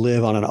could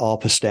live on an all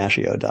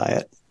pistachio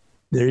diet.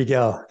 There you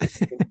go.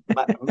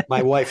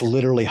 my wife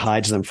literally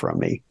hides them from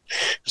me.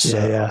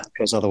 So,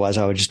 because otherwise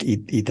I would just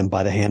eat them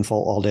by the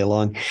handful all day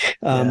long.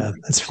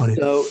 That's funny.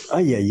 So,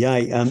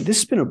 this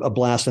has been a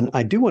blast. And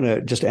I do want to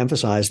just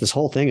emphasize this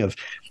whole thing of,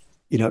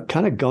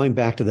 kind of going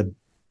back to the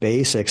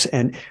basics.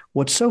 And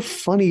what's so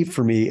funny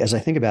for me as I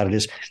think about it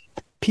is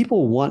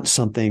people want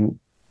something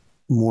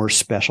more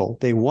special.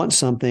 They want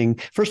something,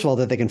 first of all,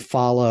 that they can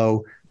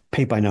follow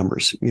paint by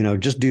numbers,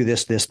 just do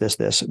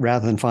this,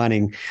 rather than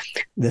finding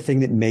the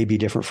thing that may be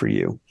different for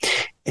you.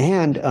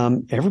 And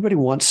everybody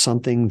wants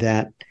something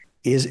that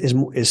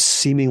is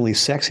seemingly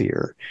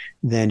sexier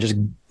than just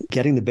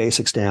getting the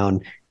basics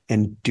down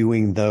and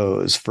doing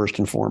those first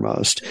and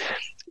foremost.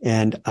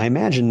 And I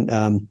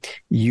imagine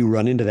you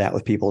run into that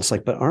with people. It's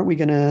like, but aren't we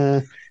going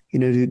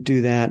to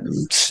do that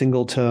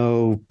single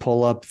toe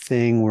pull up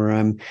thing where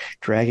I'm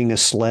dragging a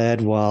sled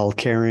while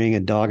carrying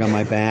a dog on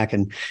my back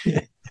and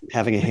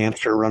having a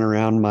hamster run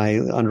around my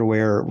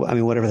underwear. I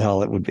mean, whatever the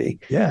hell it would be.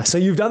 Yeah. So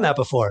you've done that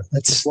before.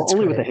 That's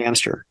only great. With a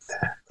hamster.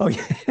 Oh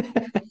yeah.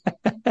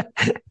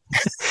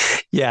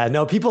 Yeah.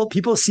 No,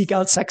 people seek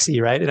out sexy,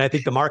 right? And I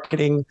think the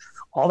marketing,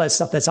 all that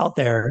stuff that's out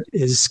there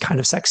is kind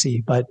of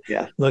sexy. But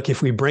look,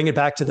 if we bring it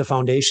back to the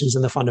foundations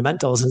and the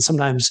fundamentals, and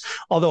sometimes,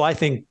 although I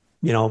think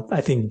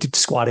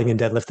squatting and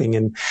deadlifting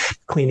and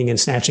cleaning and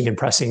snatching and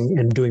pressing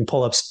and doing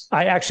pull-ups,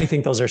 I actually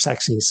think those are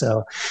sexy.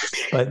 So,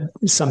 but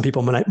some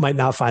people might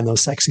not find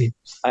those sexy.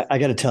 I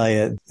got to tell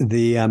you,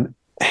 the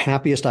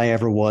happiest I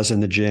ever was in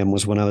the gym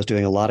was when I was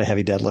doing a lot of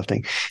heavy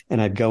deadlifting,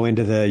 and I'd go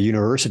into the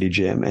university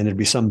gym and there'd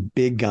be some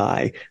big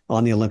guy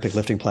on the Olympic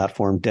lifting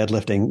platform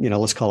deadlifting,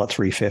 let's call it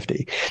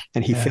 350.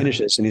 And he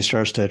finishes and he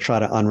starts to try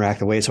to unrack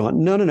the weights. So I went,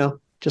 no.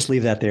 Just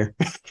leave that there.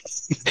 And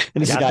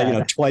this is a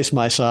guy, twice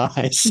my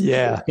size.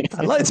 Yeah.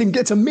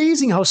 It's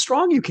amazing how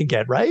strong you can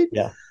get, right?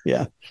 Yeah.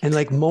 Yeah. And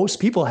like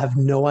most people have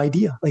no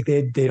idea. Like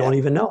they don't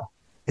even know.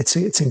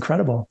 It's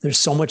incredible. There's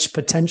so much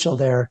potential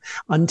there,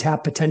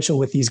 untapped potential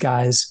with these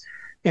guys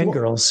and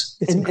girls.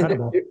 It's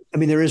incredible.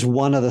 There is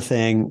one other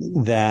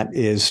thing that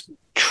is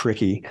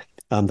tricky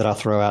that I'll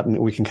throw out, and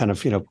we can kind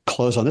of,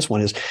 close on this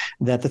one, is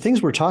that the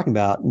things we're talking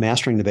about,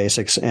 mastering the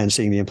basics and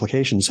seeing the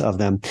implications of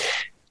them,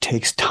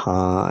 takes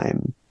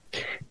time.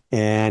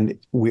 And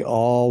we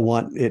all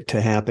want it to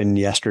happen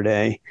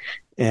yesterday.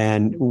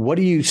 And what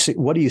do you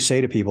say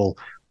to people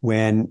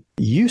when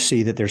you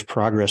see that there's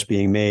progress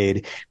being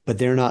made, but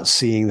they're not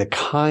seeing the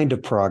kind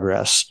of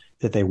progress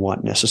that they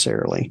want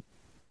necessarily?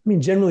 I mean,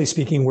 generally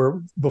speaking,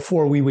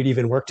 before we would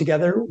even work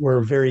together,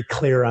 we're very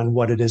clear on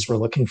what it is we're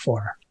looking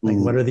for. Like,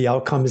 what are the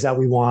outcomes that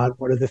we want?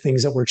 What are the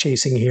things that we're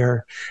chasing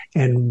here?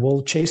 And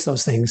we'll chase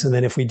those things. And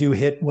then if we do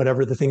hit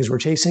whatever the things we're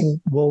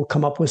chasing, we'll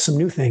come up with some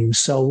new things.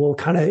 So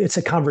it's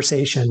a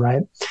conversation,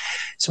 right?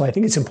 So I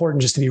think it's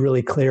important just to be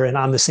really clear and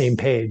on the same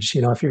page.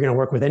 If you're going to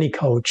work with any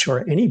coach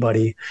or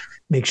anybody,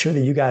 make sure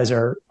that you guys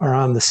are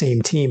on the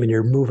same team and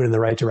you're moving in the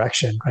right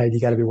direction, right? You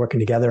got to be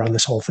working together on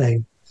this whole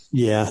thing.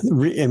 Yeah.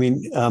 I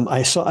mean,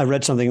 I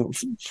read something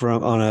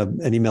on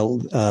an email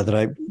that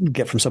I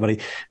get from somebody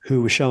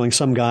who was showing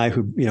some guy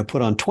who,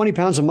 put on 20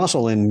 pounds of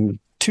muscle in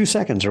 2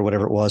 seconds or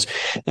whatever it was.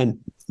 And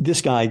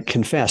this guy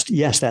confessed,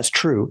 yes, that's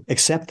true,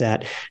 except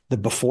that the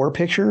before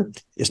picture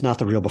is not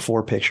the real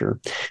before picture.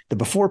 The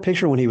before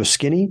picture when he was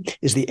skinny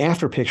is the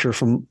after picture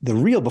from the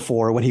real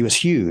before when he was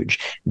huge.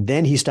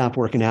 Then he stopped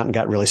working out and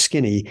got really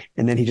skinny.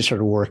 And then he just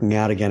started working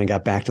out again and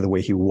got back to the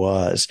way he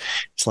was.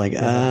 It's like,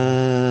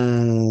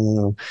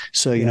 oh.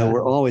 So,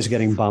 we're always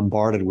getting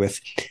bombarded with,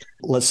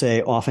 let's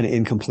say, often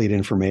incomplete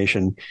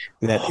information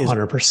that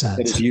 100%.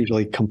 That is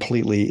usually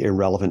completely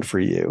irrelevant for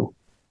you.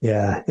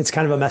 Yeah, it's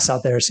kind of a mess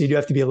out there. So you do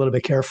have to be a little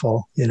bit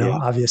careful,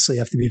 obviously you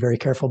have to be very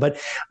careful, but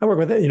I work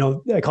with it,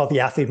 I call it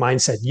the athlete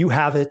mindset. You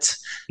have it,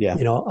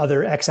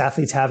 other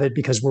ex-athletes have it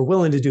because we're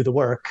willing to do the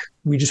work.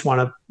 We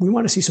want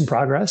to see some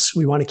progress.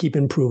 We want to keep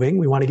improving.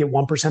 We want to get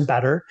 1%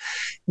 better.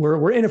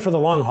 We're in it for the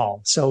long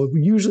haul. So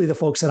usually the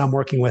folks that I'm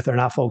working with are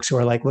not folks who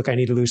are like, look, I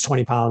need to lose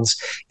 20 pounds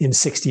in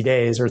 60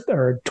 days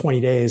or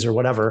 20 days or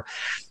whatever,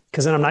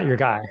 because then I'm not your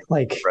guy.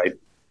 Like, right.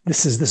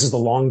 This is the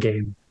long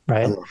game,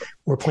 right?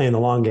 We're playing the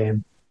long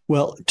game.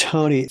 Well,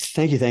 Tony,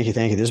 thank you. This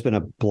has been a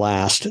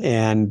blast.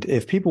 And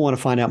if people want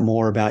to find out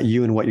more about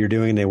you and what you're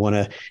doing, they want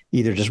to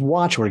either just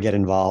watch or get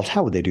involved,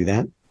 how would they do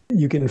that?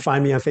 You can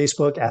find me on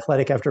Facebook,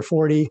 Athletic After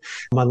 40.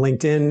 I'm on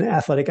LinkedIn,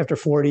 Athletic After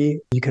 40.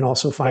 You can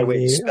also find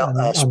me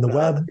on the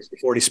web.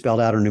 40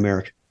 spelled out or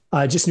numeric?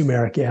 Just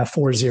numeric,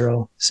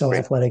 40. So great.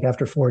 Athletic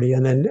After 40.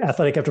 And then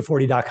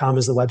athleticafter40.com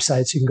is the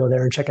website. So you can go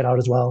there and check it out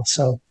as well.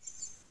 So.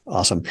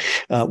 Awesome.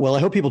 Well, I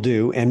hope people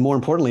do. And more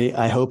importantly,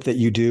 I hope that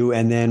you do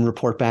and then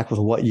report back with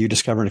what you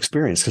discover and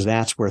experience, because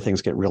that's where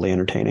things get really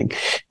entertaining.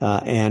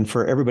 And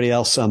for everybody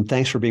else,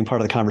 thanks for being part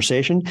of the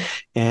conversation.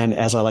 And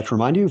as I like to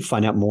remind you,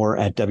 find out more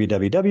at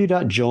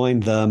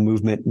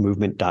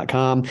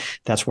www.jointhemovementmovement.com.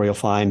 That's where you'll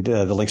find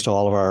the links to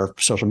all of our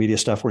social media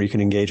stuff where you can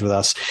engage with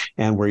us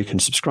and where you can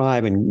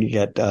subscribe and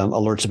get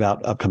alerts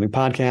about upcoming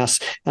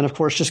podcasts. And of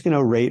course, just,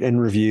 rate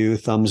and review,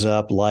 thumbs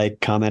up,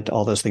 like, comment,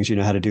 all those things you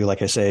know how to do.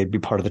 Like I say, be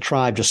part of the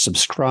tribe. Just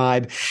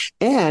subscribe.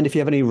 And if you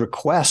have any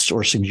requests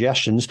or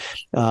suggestions,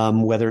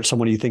 whether it's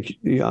someone you think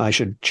I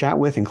should chat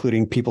with,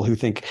 including people who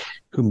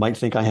might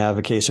think I have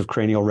a case of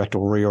cranial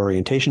rectal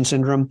reorientation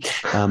syndrome,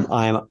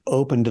 I am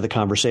open to the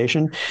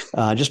conversation.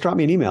 Just drop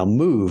me an email,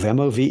 move,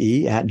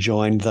 M-O-V-E, at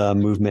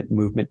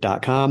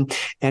jointhemovementmovement.com.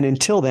 And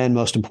until then,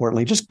 most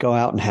importantly, just go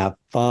out and have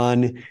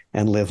fun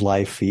and live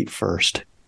life feet first.